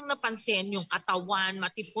una niyang napansin, yung katawan,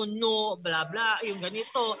 matipuno, bla bla, yung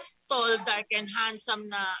ganito, tall, dark, and handsome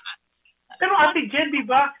na. Pero Ate Jen, di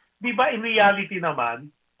ba in reality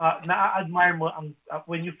naman, na-admire mo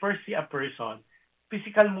when you first see a person,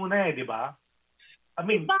 physical muna eh, di ba? I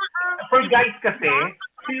mean, for guys kasi,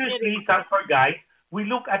 seriously, for guys, we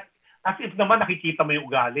look at as if naman nakikita mo yung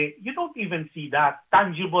ugali. You don't even see that.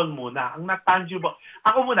 Tangible muna. Ang not tangible.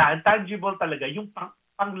 Ako muna, ang tangible talaga, yung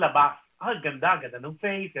panglabas. Ganda ng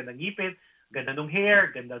face, ganda ng ngipin, ganda ng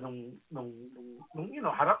hair, ganda nung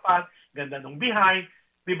harapan, ganda nung behind,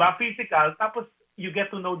 'di ba? Physical, tapos you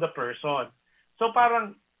get to know the person. So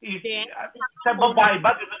parang sa babae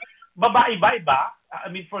ba, babae ba iba?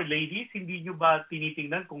 I mean for ladies, hindi nyo ba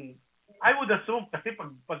tinitingnan kung I would assume kasi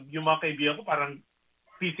pag yung mga kaibigan ko parang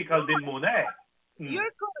physical din muna eh.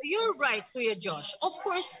 You're right, Kuya Josh. Of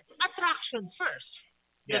course, attraction first.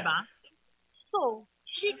 Yeah. 'Di ba? So,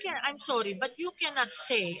 I'm sorry, but you cannot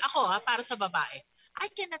say, ako para sa babae,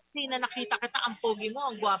 I cannot say na nakita kita, ang pogi mo,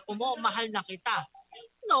 ang gwapo mo, mahal na kita.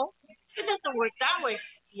 No, it doesn't work that way.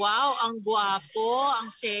 Wow, ang gwapo,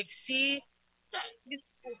 ang sexy.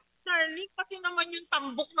 Darling, pati naman yung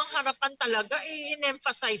tambok ng harapan talaga,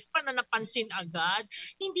 in-emphasize pa na napansin agad.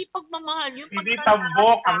 Hindi pagmamahal yun. Hindi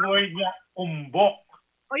tambok, ang word niya, umbok.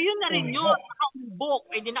 O yun na rin yun, nakaumbok,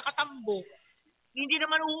 di nakatambok. Hindi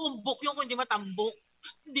naman uumbok yung kung hindi matambok.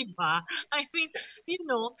 Di ba? I mean,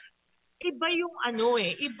 iba yung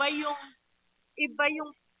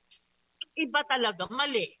iba talaga.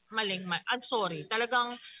 I'm sorry.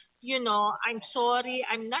 Talagang, I'm sorry.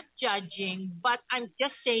 I'm not judging, but I'm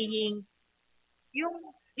just saying yung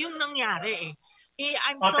nangyari eh.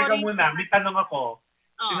 I'm sorry. Teka muna, may tanong ako.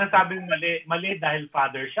 Sinasabing mali dahil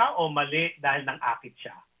father siya o mali dahil nang akit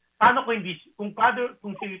siya? Paano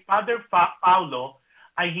kung si Father Paulo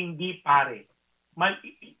ay hindi pare?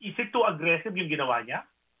 Is it too aggressive yung ginawa niya?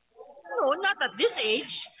 No, not at this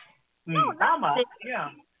age. No, tama.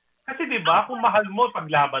 Yeah. Kasi 'di ba, kung mahal mo,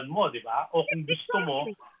 paglaban mo, 'di ba? O kung gusto mo,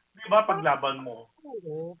 'di ba, paglaban mo.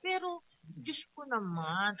 Oo, pero Diyos ko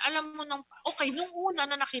naman, alam mo okay, nung una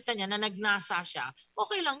na nakita niya na nagnasa siya,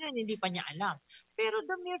 okay lang yun, hindi pa niya alam. Pero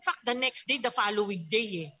the mere fact, the next day, the following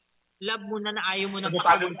day love mo na ayaw mo na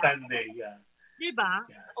pakawalan. Sunday, yeah. Diba?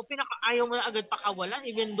 Yeah. O ayaw mo na agad pakawalan,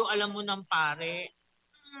 even though alam mo ng pare.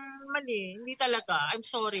 Mali, hindi talaga. I'm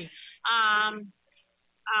sorry.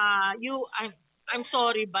 I'm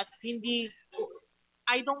sorry, but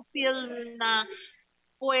I don't feel na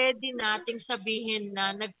pwede nating sabihin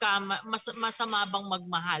na masama bang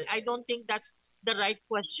magmahal. I don't think that's the right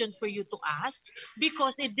question for you to ask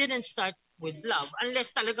because it didn't start with love.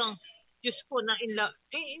 Unless talagang Diyos ko na in love.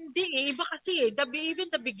 Hindi, iba kasi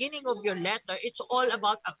even the beginning of your letter, it's all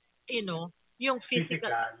about, yung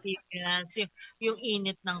physical appearance, yung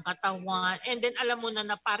init ng katawan. And then alam mo na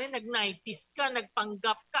parang nag-90s ka,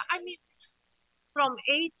 nagpanggap ka. I mean, from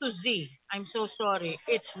A to Z, I'm so sorry,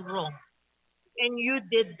 it's wrong. And you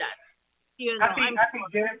did that.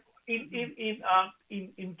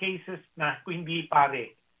 In cases na kung hindi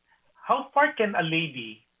pare, how far can a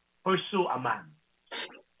lady pursue a man?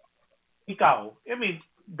 Ikaw, I mean,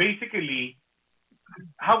 basically,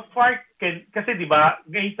 how far kasi di ba,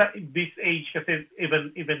 ngayon sa this age, kasi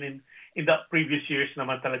even in the previous years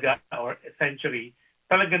naman talaga, or century,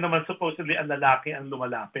 talaga naman supposedly ang lalaki ang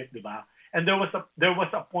lumalapit, di ba? And there was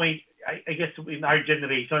a point, I guess in our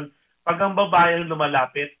generation, pag ang babae ang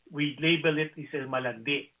lumalapit, we label it as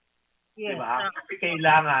malandi. Yes, di ba? Kasi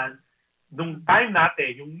kailangan, nung time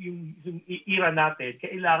natin, yung era natin,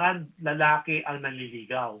 kailangan lalaki ang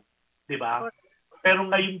nanliligaw. Diba? Pero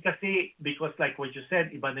ngayon kasi, because like what you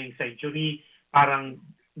said, iba na yung century, parang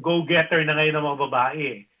go-getter na ngayon ng mga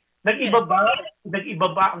babae. Nag-iba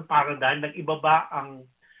ba ang paradigm? Nag-iba ba ang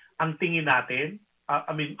tingin natin?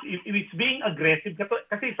 I mean, if it's being aggressive,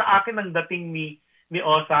 kasi sa akin ang dating ni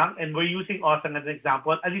Osang, and we're using Osang as an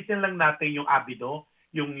example, alisin lang natin yung abido,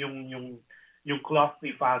 yung cloth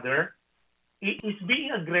ni father. Is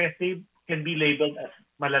being aggressive can be labeled as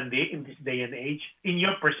malandi in this day and age, in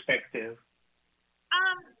your perspective?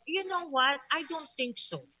 You know what? I don't think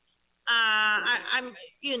so.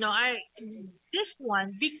 This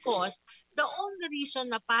one, because the only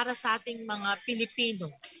reason na para sa ating mga Pilipino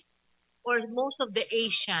or most of the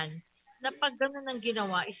Asian na pag ganun ang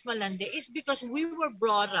ginawa is malandi is because we were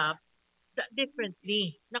brought up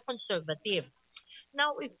differently, na conservative.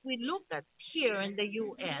 Now, if we look at here in the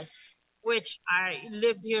US, which I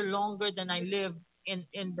lived here longer than I lived in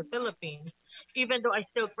the Philippines, even though I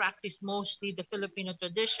still practice mostly the Filipino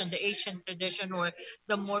tradition, the Asian tradition, or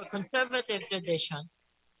the more conservative tradition,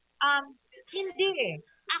 hindi.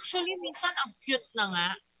 Actually, minsan ang cute na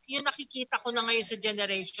nga. Yung nakikita ko na ngayon sa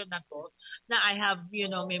generation na to, na I have,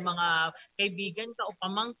 may mga kaibigan ka o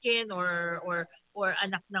pamangkin or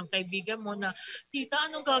anak ng kaibigan mo na, tita,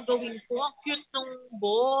 anong gagawin ko? Ang cute ng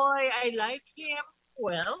boy. I like him.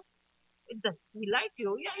 Well, does he like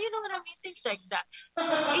you? Yeah, you know what I mean? Things like that.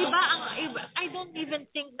 Iba. I don't even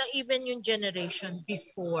think na even yung generation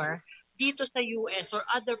before dito sa US or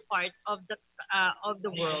other part of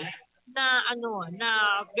the world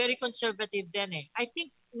na very conservative din eh. I think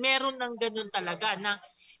meron ng ganun talaga na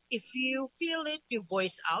if you feel it, you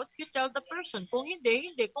voice out, you tell the person. Kung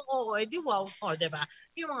hindi. Kung oo, edi wow. O, diba?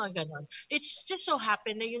 Yung mga ganon. It's just so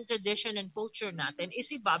happen na yung tradition and culture natin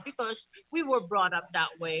is iba because we were brought up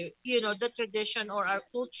that way. You know, the tradition or our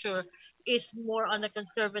culture is more on the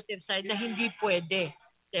conservative side na hindi pwede.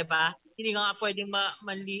 Diba? Hindi nga pwedeng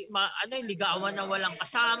ligawan na walang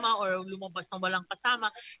kasama or lumabas na walang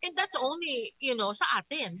kasama. And that's only, sa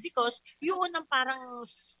atin because yun ang parang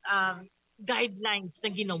guidelines na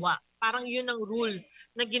ginawa. Parang yun ang rule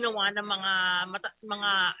na ginawa ng mga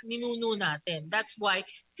ninuno natin. That's why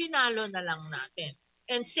finalo na lang natin.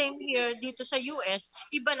 And same here dito sa US,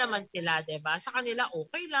 iba naman sila, 'di ba? Sa kanila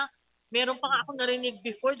okay lang. Meron pa nga ako narinig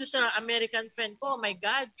before do sa American friend ko, oh my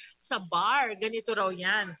God, sa bar, ganito raw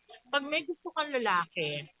yan. Pag may gusto kang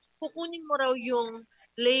lalaki, kukunin mo raw yung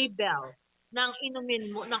label ng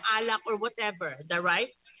inumin mo, ng alak or whatever,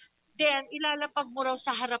 right? Then, ilalapag mo raw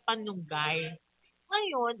sa harapan ng guy.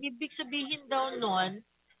 Ngayon, ibig sabihin daw nun,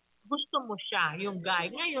 gusto mo siya, yung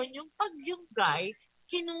guy. Ngayon, yung guy,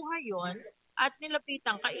 kinuha yon at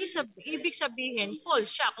nilapitan ka, ibig sabihin, call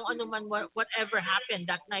siya kung ano man, whatever happened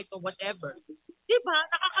that night or whatever. Diba?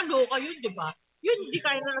 Nakakaloka yun, diba? Yun, hindi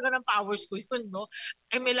kaya talaga ng powers ko yun, no?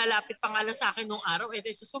 Ay, may lalapit pa nga lang sa akin nung araw. Eh,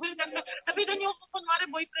 so, lapitan niyo ako, kunwari,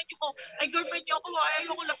 boyfriend niyo ko, ay, girlfriend niyo ako,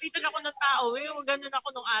 ayoko, lapitan ako ng tao. Eh, ganun ako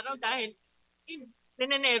nung araw dahil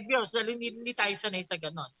ninenervyos dahil hindi tayo sanay sa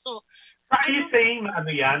ganon. So, are you saying na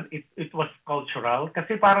it was cultural?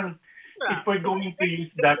 Kasi parang, if we're going to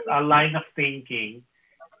use that line of thinking,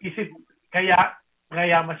 is it, kaya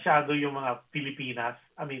masyado yung mga Pilipinas,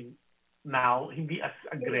 I mean, now, hindi as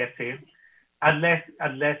aggressive, unless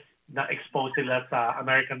na-expose sila sa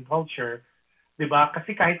American culture, di ba?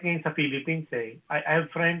 Kasi kahit ngayon sa Philippines, I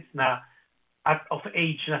have friends na at of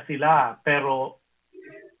age na sila, pero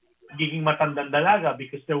giging matandang dalaga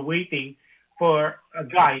because they're waiting for a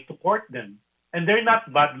guy to court them. And they're not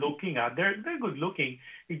bad looking, they're good looking.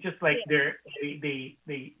 It's just like they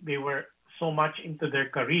were so much into their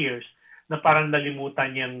careers na parang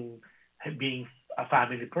nalimutan yung being a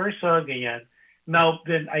family person, ganyan. Now,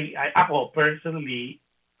 then, ako, personally,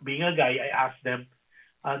 being a guy, I asked them,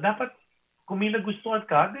 dapat, kung may nagustuhan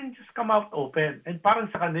ka, then just come out open. And parang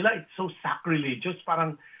sa kanila, it's so sacrilegious.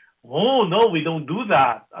 Parang, oh, no, we don't do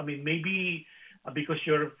that. I mean, maybe because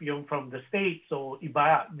you're from the States, so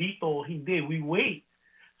iba dito, hindi, we wait.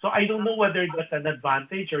 So I don't know whether that's an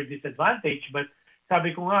advantage or disadvantage, but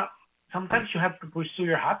sabi ko nga, sometimes you have to pursue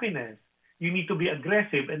your happiness. You need to be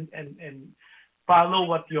aggressive and follow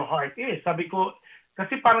what your heart is. Sabi ko,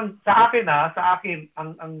 kasi parang sa akin,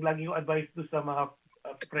 ang lagi yung advice do sa mga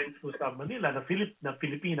friends ko sa Manila, na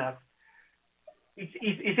Pilipinas, is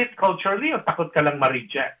it culturally o takot ka lang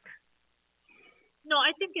ma-reject? No,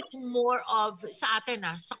 I think it's more of, sa atin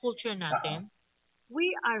sa culture natin,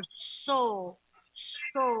 we are so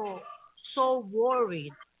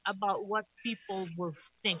worried about what people will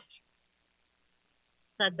think.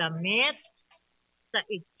 Sa damit, sa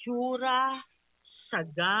itsura, sa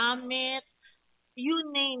gamit, you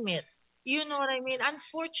name it. You know what I mean?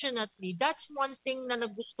 Unfortunately, that's one thing na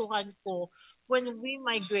nagustuhan ko when we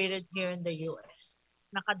migrated here in the US.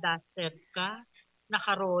 Naka-duster ka,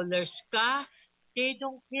 naka-rollers ka, they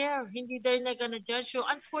don't care. Hindi they're not gonna judge you.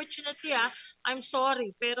 Unfortunately, I'm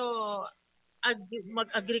sorry, pero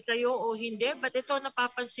mag-agree kayo o hindi, but ito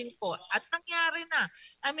napapansin ko. At nangyari na.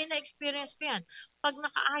 I mean, na-experience ko yan. Pag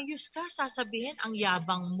nakaayos ka, sasabihin, ang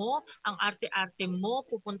yabang mo, ang arte-arte mo,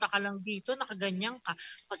 pupunta ka lang dito, nakaganyan ka.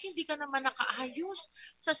 Pag hindi ka naman nakaayos,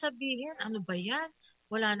 sasabihin, ano ba yan?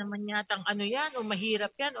 Wala naman yatang ano yan, o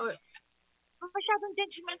mahirap yan, o masyadong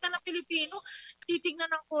judgmental ng Pilipino.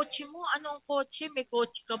 Titignan ng kotse mo, anong kotse, may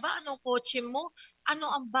kotse ka ba? Anong kotse mo?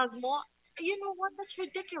 Ano ang bag mo? You know what? That's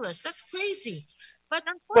ridiculous. That's crazy. But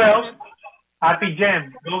unfortunately... Well, Ate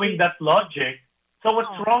Jem, going that logic, so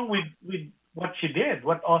what's wrong with what she did,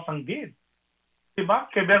 what Osang did? Diba?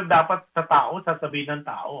 Kaya dapat sa tao, sasabihin ng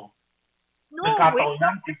tao. No, nagkataon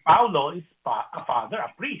lang si Paulo is a father,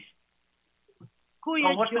 a priest.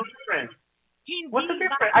 Kuya so what's the Joe, difference? hindi What's the ba-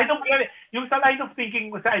 difference? I don't get it. Yung sa line of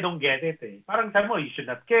thinking, I don't get it. Parang sabi mo, you should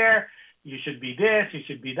not care, you should be this, you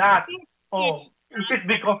should be that. Oh, It's is it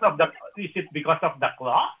because of the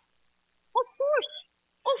cloth? Of course.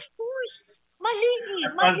 Of course. Mali.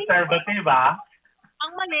 Mali. Conservative,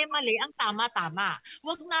 Ang mali, ang tama.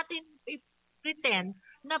 Huwag natin pretend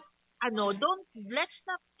na let's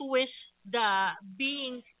not twist the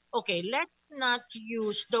being, okay, let's not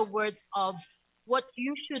use the word of what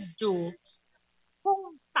you should do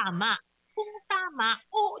kung tama. Kung tama,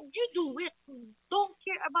 you do it. Don't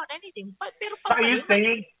care about anything. Pero So pag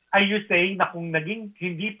mali, are you saying na kung naging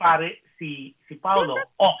hindi pare si Paolo,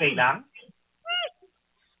 okay lang?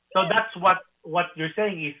 So that's what you're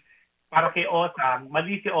saying is para kay Osang,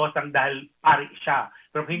 mali si Osang dahil pare siya.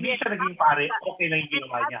 Pero kung hindi siya naging pare, okay lang yung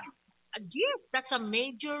ginawa niya. Yes, that's a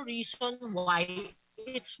major reason why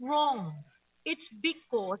it's wrong. It's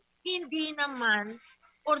because hindi naman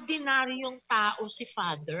ordinaryong tao si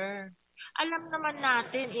Father. Alam naman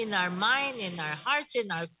natin in our mind, in our hearts, in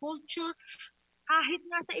our culture, kahit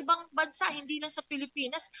nga sa ibang bansa, hindi lang sa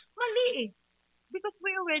Pilipinas, mali eh. Because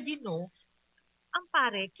we already know, ang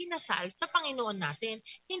pare, kinasal sa Panginoon natin.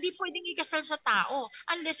 Hindi pwedeng ikasal sa tao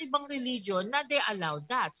unless ibang religion na they allow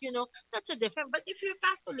that. You know, that's a different. But if you're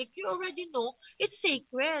Catholic, you already know it's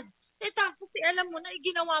sacred. Tapos alam mo na,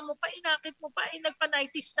 ginawa mo pa, inakit mo pa,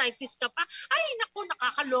 nagpa-nighties ka pa. Ay, naku,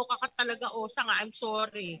 nakakaloka ka talaga, Osang. I'm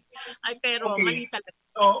sorry. Ay, pero Okay. mali talaga.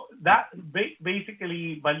 So that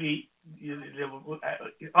basically, Bali,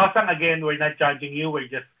 Osang, again, we're not judging you.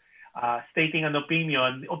 We're just stating an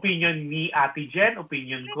opinion. Opinion ni Ate Jen,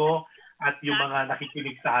 opinion ko, at yung mga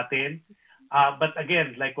nakikinig sa atin. But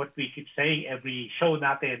again, like what we keep saying every show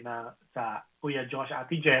natin sa Kuya Josh,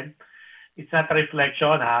 Ate Jen, it's not a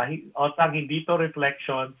reflection. Osang, hindi to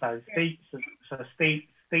reflection sa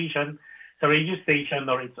station, sa radio station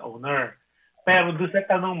or its owner. Pero doon sa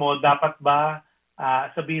tanong mo, dapat ba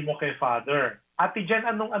sabihin mo kay Father? Ate Jen,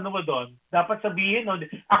 anong mo doon? Dapat sabihin, no?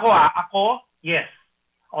 Ako, yes.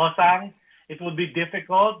 Osang, it would be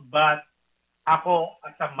difficult, but ako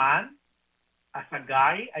as a man, as a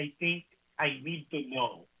guy, I think I need to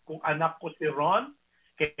know. Kung anak ko si Ron,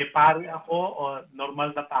 kay pare ako o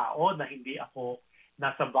normal na tao na hindi ako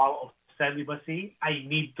nasa vow of celibacy, I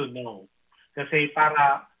need to know. Kasi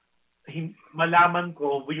para malaman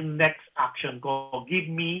ko yung next action ko.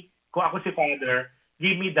 Kung ako si Father,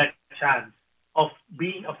 give me that chance of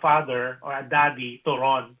being a father or a daddy to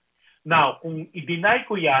Ron. Now, kung i-deny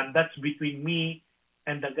ko yan, that's between me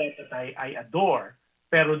and the guy that I adore.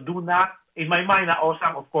 Pero do not, in my mind,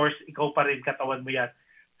 Osang, of course, ikaw pa rin, katawan mo yan.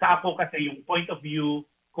 Sa ako kasi, yung point of view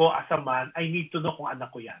ko as a man, I need to know kung anak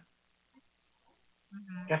ko yan.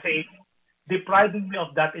 Kasi depriving me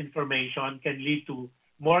of that information can lead to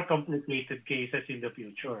more complicated cases in the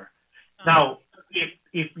future. Now,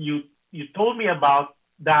 if you told me about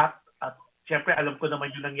that, at syempre alam ko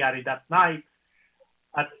naman yung nangyari that night,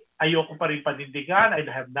 at ayoko pa rin panindigan, I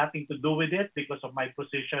have nothing to do with it because of my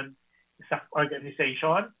position sa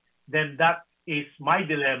organization, then that is my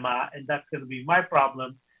dilemma and that's going to be my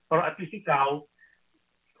problem. Pero at least ikaw,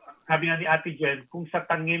 sabi nga ni Ate Jen, kung sa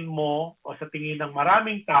tingin mo o sa tingin ng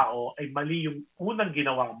maraming tao ay mali yung unang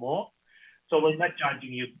ginawa mo, so we're not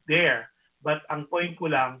judging you there. But ang point ko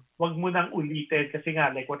lang, wag mo nang ulitin kasi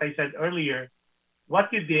nga, like what I said earlier,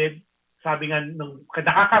 what you did, sabi nga nung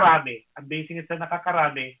nakakarami, ang basing it sa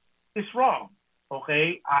nakakarami, is wrong.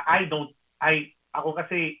 Okay? Ako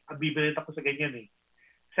kasi, bibilit ako sa ganyan eh.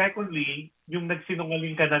 Secondly, yung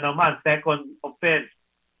nagsinungaling ka na naman, second offense,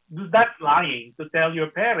 that's lying to tell your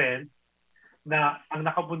parents na ang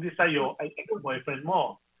nakabundi sa'yo ay ex-boyfriend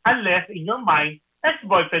mo. Unless, in your mind,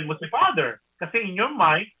 ex-boyfriend mo si Father. Kasi in your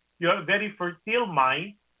mind, you're a very fertile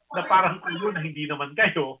mind na parang kayo na hindi naman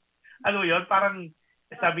kayo. Ano yun? Parang,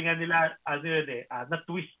 sabi nga nila,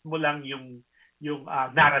 na-twist mo lang yung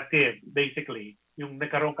narrative, basically. Yung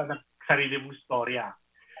nagkaroon ka ng sarili mong storya.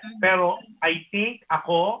 Pero I think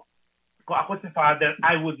kung ako si Father,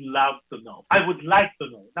 I would love to know. I would like to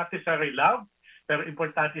know. Not necessarily love, pero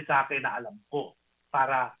importante sa akin na alam ko.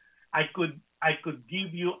 Para I could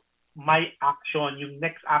give you my action, yung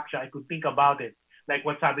next action, I could think about it. Like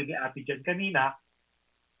what sabi ni Ate Jen kanina,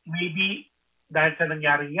 maybe dahil sa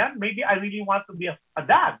nangyari yan, maybe I really want to be a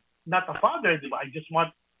dad, not a father, di ba? I just want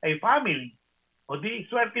a family. O di,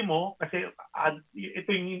 swerte mo, kasi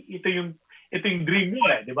ito yung dream mo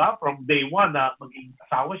di ba? From day one na maging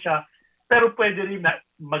asawa siya. Pero pwede rin na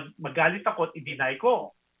magalit ako at i-deny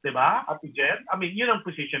ko. Di ba, Ate Jen? I mean, yun ang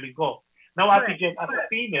positioning ko. Now, Ate Jen, as a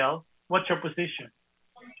female, what's your position?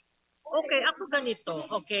 Okay, ako ganito.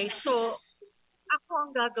 Okay, so ako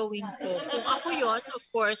ang gagawin ko. Kung ako yon, of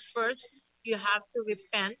course, first, you have to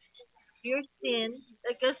repent your sin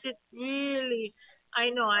because it really,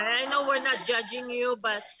 I know we're not judging you,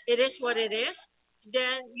 but it is what it is.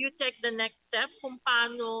 Then you take the next step kung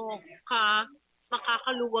paano ka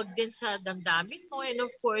makakaluwag din sa damdamin mo. And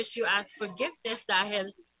of course, you ask forgiveness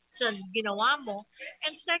dahil sa ginawa mo.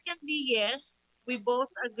 And secondly, yes, we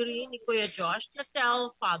both agree ni Kuya Josh na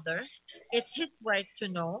tell Father, it's his right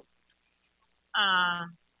to know.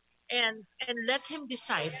 and let him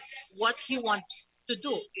decide what he wants to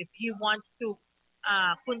do. If he wants to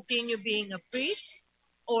continue being a priest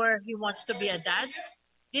or he wants to be a dad.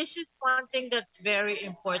 This is one thing that's very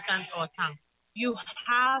important, Otang. You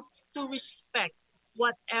have to respect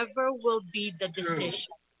whatever will be the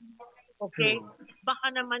decision. Okay? Baka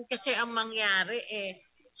naman kasi ang mangyari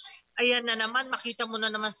ayan na naman, makita mo na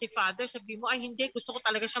naman si Father, sabi mo, ay hindi, gusto ko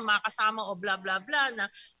talaga siya makasama o blah, blah, blah, na,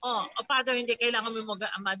 Father, hindi, kailangan mo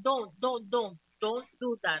mag-ama. Don't do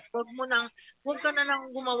that. Huwag ka na lang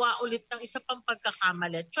gumawa ulit ng isa pang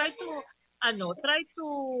pagkakamali. Try to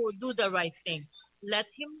do the right thing. Let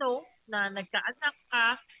him know na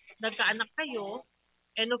nagkaanak kayo,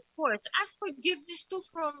 and of course, ask forgiveness too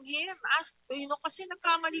from him. Ask, kasi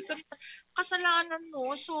nagkamali ka rin sa kasalanan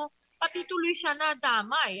mo, so pati tuloy siya na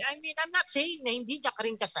damay. I mean, I'm not saying na hindi niya ka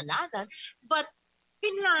rin kasalanan, but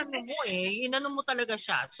pinlano mo inano mo talaga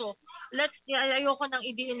siya. So, ayoko nang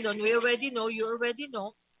idiin doon. We already know, you already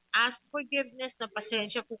know. Ask forgiveness, na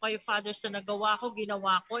pasensya po kayo, Father, sa ginawa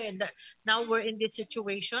ko, and now we're in this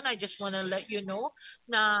situation. I just want to let you know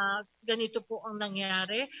na ganito po ang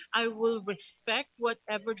nangyari. I will respect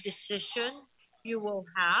whatever decision you will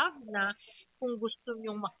have, na kung gusto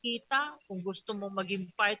nyong makita, kung gusto mo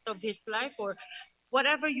maging part of his life, or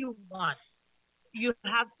whatever you want, you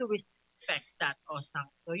have to respect that,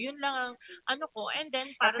 Osang. So yun lang ang ko. And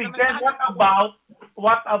then para naman sa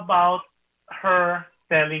what about her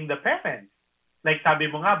telling the parents? Like sabi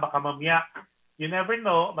mo nga, baka mamaya, you never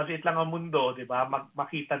know, maliit lang ang mundo, di ba?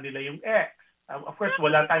 Makita nila yung ex. Of course,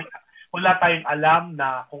 wala tayong alam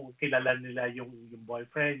na kung kilala nila yung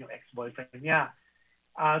boyfriend, yung ex-boyfriend niya.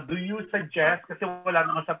 Do you suggest, kasi wala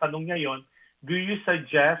naman sa tanong niya yon, do you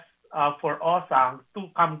suggest for Osang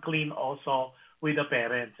to come clean also with the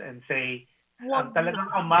parents and say, ang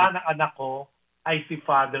talagang ama ng anak ko ay si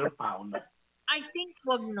Father Paulo? I think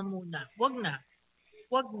wag na muna. Wag na.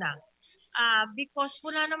 Because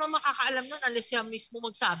wala namang makakaalam nun unless siya mismo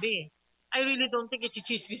magsabi. I really don't think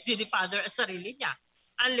i-chismis ni Father ang sarili niya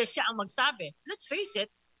unless siya ang magsabi. Let's face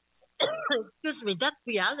it, excuse me, that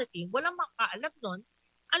reality, walang makakaalam nun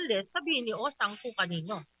unless sabihin ni Osang kung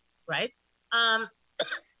kanino. Right?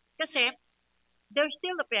 Kasi, they're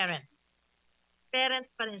still a parent.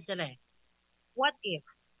 Parents pa rin sila. What if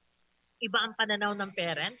iba ang pananaw ng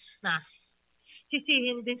parents na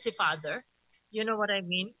sisihin din si Father? You know what I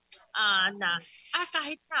mean?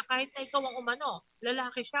 Kahit na ikaw ang umano,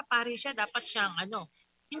 lalaki siya, pari siya, dapat siyang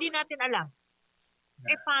Hindi natin alam.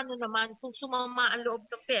 Paano naman kung sumama ang loob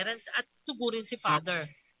ng parents at sugurin si Father?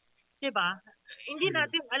 Diba? Hindi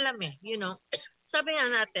natin alam Sabi nga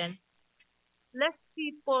natin, less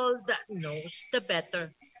people that knows, the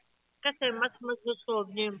better. Kasi mas mag-solve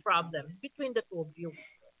niyo yung problem between the two of you.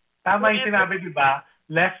 Tama yung sinabi, diba?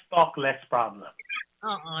 Less talk, less problem.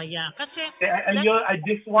 Yeah. Kasi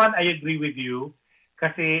this one, I agree with you.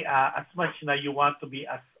 Kasi as much na you want to be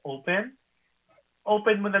as open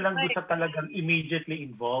mo na lang doon sa talagang immediately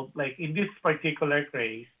involved. Like in this particular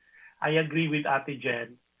case, I agree with Ate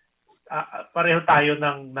Jen. Pareho tayo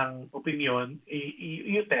ng opinion.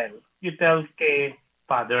 You tell kay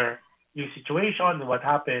Father yung situation, what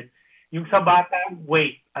happened. Yung sa bata,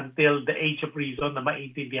 wait until the age of reason na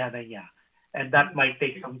maintindihan na niya. And that might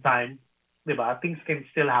take some time. Diba? Things can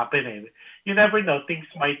still happen. You never know. Things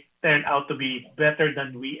might turn out to be better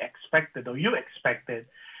than we expected or you expected.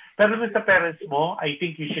 Pero sa parents mo, I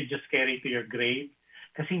think you should just carry to your grave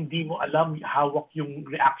kasi hindi mo alam hawak yung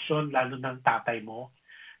reaction lalo ng tatay mo.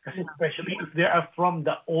 Kasi especially if they are from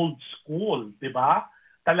the old school, diba?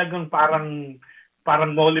 Talagang parang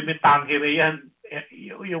no limit tangere yan.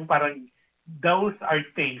 Yung parang those are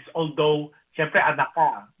things. Although, syempre anak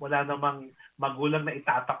ka. Wala namang magulang na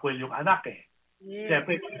itatakwil yung anak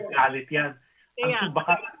Siyempre, galit yan. Yeah.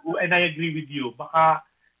 And I agree with you. Baka,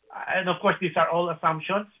 and of course, these are all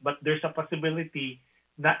assumptions, but there's a possibility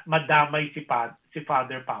na madamay si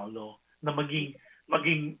Father Paulo na maging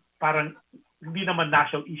parang hindi naman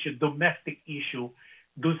national issue, domestic issue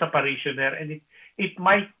dun sa parishioner. And it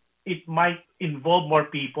might involve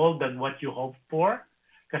more people than what you hope for.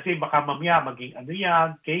 Kasi baka mamaya maging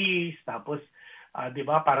case, tapos di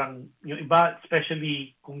ba, parang yung iba,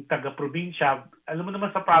 especially kung taga-probinsya, alam mo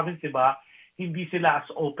naman sa province, di ba, hindi sila as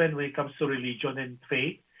open when it comes to religion and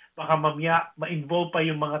faith. Baka mamaya ma-involve pa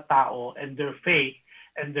yung mga tao and their faith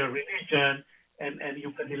and their religion and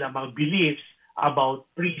yung kanila mga beliefs about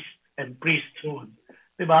priest and priesthood.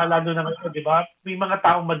 Di ba? Lalo na ngayon, di ba, may mga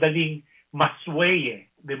taong madaling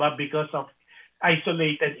masway di ba, because of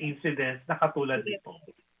isolated incidents na katulad nito.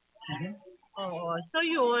 Mm-hmm. Oo. So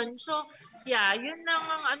yun. So, yeah, yun lang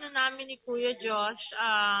ang namin ni Kuya Josh.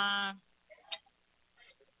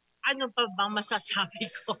 ano pa bang masasabi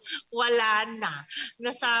ko? Wala na.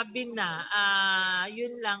 Nasabi na.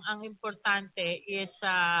 Yun lang. Ang importante is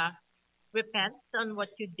repent on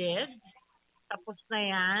what you did. Tapos na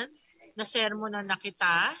yan. Na-sermon na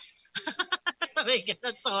kita.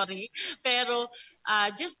 Sorry. Pero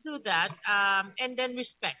just do that. And then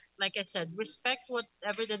respect. Like I said, respect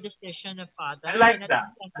whatever the decision of Father. I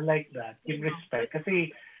like that. Give respect.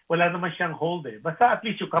 Kasi wala naman siyang hold eh. Basta at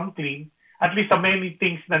least you come clean. At least sa many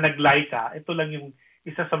things na nag-lie ka, ito lang yung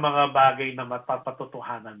isa sa mga bagay na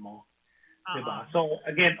mapapatotohanan mo. Diba? So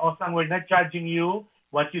again, Osang, we're not judging you.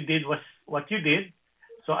 What you did was what you did.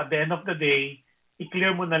 So at the end of the day,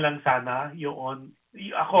 i-clear mo na lang sana yung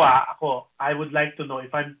ako, I would like to know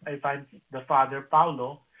if I'm the father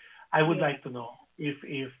Paulo, I would like to know if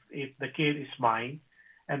the kid is mine,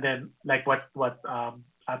 and then like what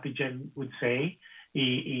Ate Jen would say,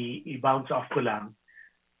 i-bounce off ko lang.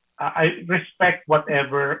 I respect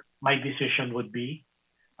whatever my decision would be.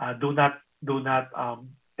 Do not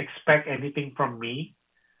expect anything from me.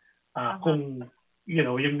 Kung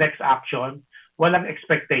yung next action, walang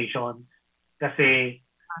expectation kasi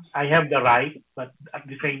I have the right, but at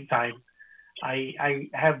the same time, I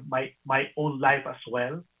have my own life as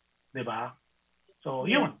well, 'di ba? So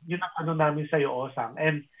yun ang ano namin sa iyo, Osang,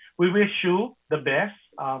 and we wish you the best.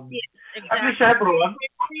 At least Ron,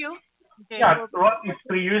 Ron is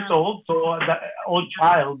 3 years old, so the old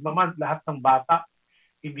child naman, lahat ng bata,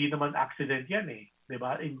 hindi naman accident yan eh, 'di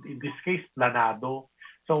ba? In this case, planado.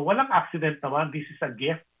 So walang accident naman. This is a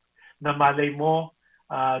gift na malay mo.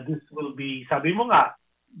 This will be, sabi mo nga,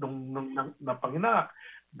 nung napanganak,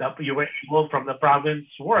 you were able from the province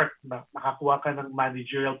work, nakakuha ka ng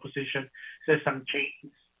managerial position sa isang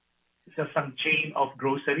chain of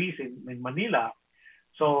groceries in Manila.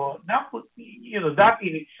 So, that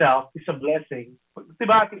in itself is a blessing.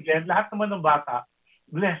 Diba, Ate Jen? Lahat naman ng bata,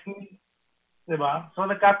 blessing. Diba? So,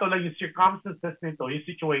 nagkatulang yung circumstances nito, yung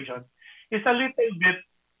situation, is a little bit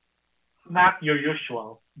not your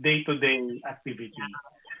usual day-to-day activity.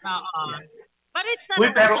 Yes. But it's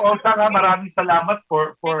not. Pero Osang, maraming salamat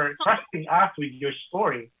for trusting us with your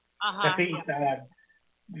story. Kasi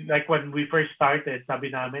like when we first started,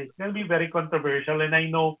 sabi namin, it's going to be very controversial, and I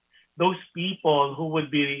know those people who would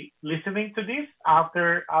be listening to this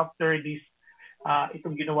after this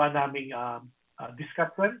itong ginawa naming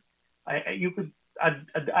discussion, you could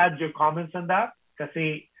add your comments on that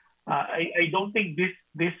kasi I don't think this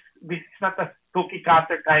is not a cookie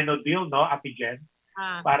cutter kind of deal, no, Ate Jen?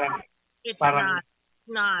 Parang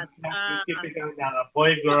not. Typical na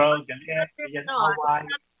boy girl, ganyan,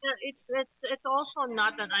 it's also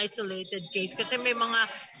not an isolated case kasi may mga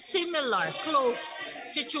similar close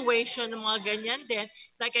situation ng mga ganyan din.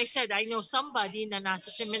 Like I said, I know somebody na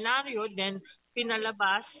nasa seminaryo then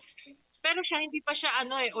pinalabas, pero siya hindi pa siya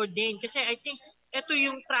ordained kasi I think ito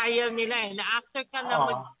yung trial nila na after ka na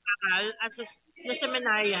mag-aral as na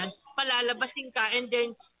seminarian, palalabasin ka and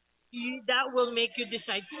then that will make you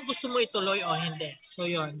decide kung gusto mo ituloy o hindi. So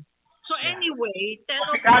yun. So anyway,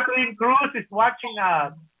 Catherine Cruz is watching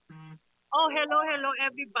us. Oh, hello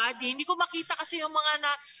everybody. Hindi ko makita kasi yung mga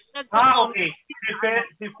okay.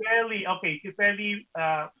 Si Feli. Okay, si Feli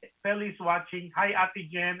is watching. Hi, Ate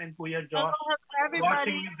Jen and Kuya Josh. Hello,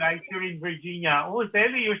 everybody. Watching you guys here in Virginia. Oh,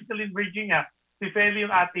 Feli, you're still in Virginia. Si Feli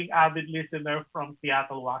yung ating avid listener from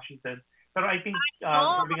Seattle, Washington. Pero I think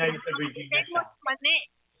sabi nga yung sa Virginia siya.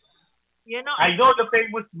 I know the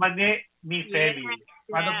famous Mane ni Feli.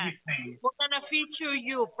 One of his names. We're gonna feature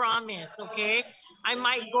you, promise, okay? I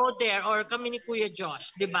might go there or kami ni Kuya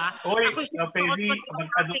Josh, di ba? Oy, Feli,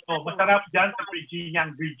 masarap dyan sa Virginia,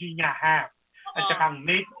 ang Virginia ham. At saka ang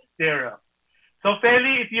maple syrup. So,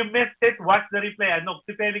 Feli, if you missed it, watch the replay.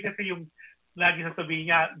 Si Feli kasi yung lagi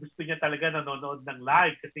sasabihin niya, gusto niya talaga nanonood ng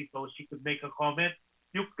live kasi so she could make a comment.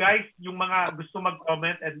 You guys, yung mga gusto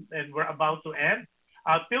mag-comment and we're about to end,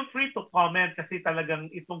 feel free to comment kasi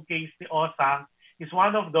talagang itong case ni Osang is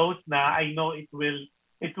one of those na I know it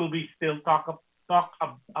will be still talk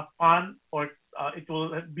upon or it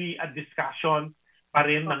will be a discussion pa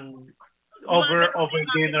rin ng over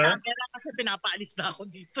dinner. Kasi pinapaalis na ako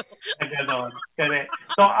dito. Ganon. Correct.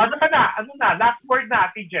 So ano na, last word na,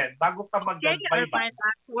 Ate Jen, bago ka mag-bye-bye. My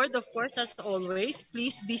last word, of course, as always,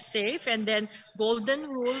 please be safe and then golden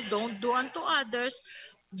rule, don't do unto others.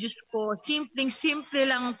 Diyos po, simple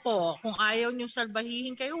lang po. Kung ayaw nyo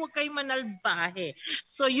salbahihin kayo, huwag kayo manalbahe.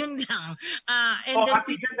 So, yun lang. And then,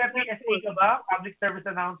 Ate Jen, PSA ka ba? Public service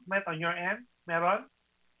announcement on your end? Meron?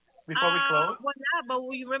 Before we close? Wala, but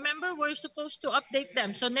we remember we're supposed to update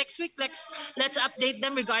them. So, next week, let's update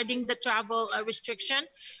them regarding the travel restriction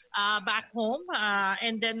back home.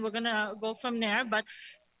 And then we're gonna go from there. But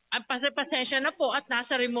Pasensya na po at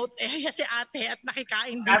nasa remote area si ate at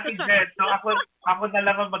nakikain dito Ate Jen, so ako na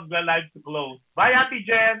lang ang magla-live to close. Bye, Ate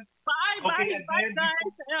Jen! Bye, Okay, bye,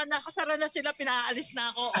 guys. Ayun, nakasara na sila, pinaalis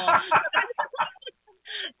na ako. Oh.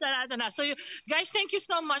 Sarado na. So, guys, thank you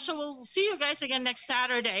so much. So, we'll see you guys again next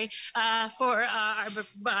Saturday for our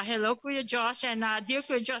Hello, Kuya Josh and Dear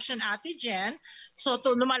Kuya Josh and Ate Jen. So,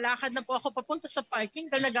 lumalakad na po ako papunta sa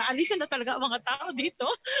parking dahil nag-aalisan na talaga ang mga tao dito.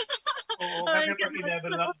 Oo, kasi pag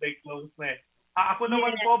 11 lang, they close na ako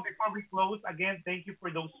naman po, before we close, again, thank you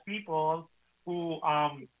for those people who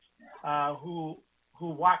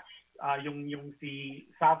watched yung si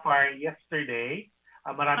Sapphire yesterday.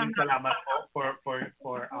 Maraming salamat po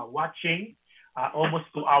for watching.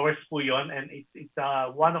 Almost 2 hours po yon, and it's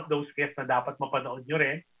one of those guests na dapat mapanood nyo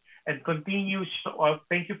rin. And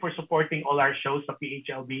thank you for supporting all our shows sa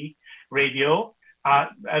PHLB Radio.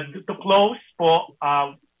 To close po,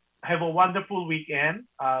 have a wonderful weekend.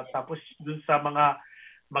 Tapos dun sa mga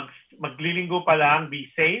maglilinggo pa lang, be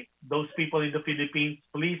safe. Those people in the Philippines,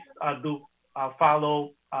 please do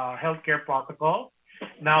follow healthcare protocol.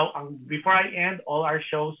 Now, before I end all our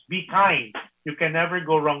shows, be kind. You can never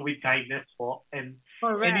go wrong with kindness po. And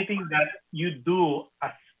anything that you do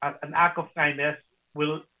as an act of kindness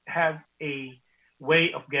will have a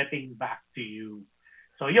way of getting back to you.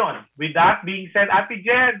 So yon, with that being said, Ate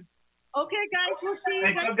Jen. Okay guys, we'll see you.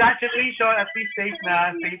 And congratulations, at least safe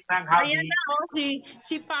na happy. Ayan na,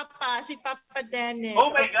 si Papa Dennis. Oh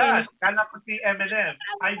my God, kala ko si Eminem.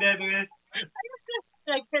 Hi Dennis.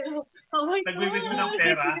 Nagbibig mo ng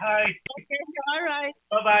pera. Hi. Okay, all right.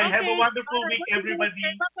 Bye-bye. Okay. Have a wonderful week, everybody.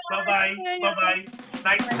 Bye-bye. Bye-bye.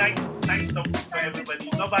 Nice talking to everybody.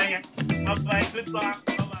 Bye-bye. Bye-bye. Good luck.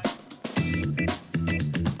 Bye-bye.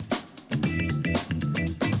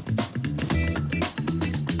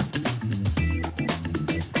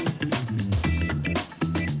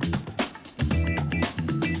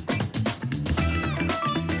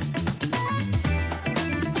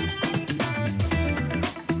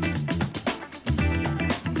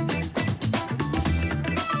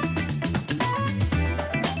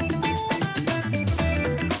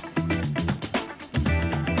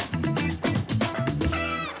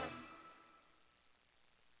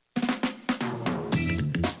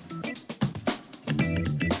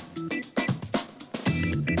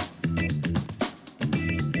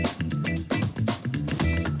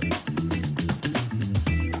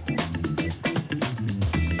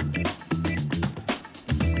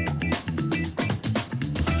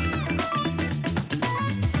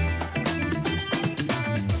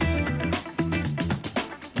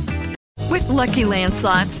 With Lucky Land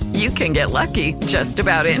Slots, you can get lucky just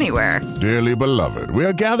about anywhere. Dearly beloved, we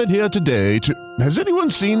are gathered here today to... Has anyone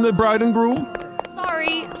seen the bride and groom?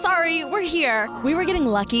 Sorry, we're here. We were getting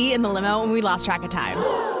lucky in the limo and we lost track of time.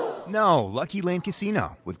 No, Lucky Land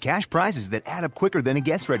Casino, with cash prizes that add up quicker than a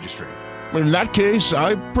guest registry. In that case,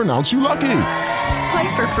 I pronounce you lucky.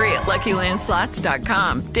 Play for free at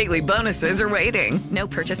LuckyLandSlots.com. Daily bonuses are waiting. No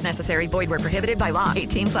purchase necessary. Void where prohibited by law.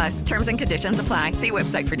 18+. Terms and conditions apply. See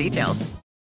website for details.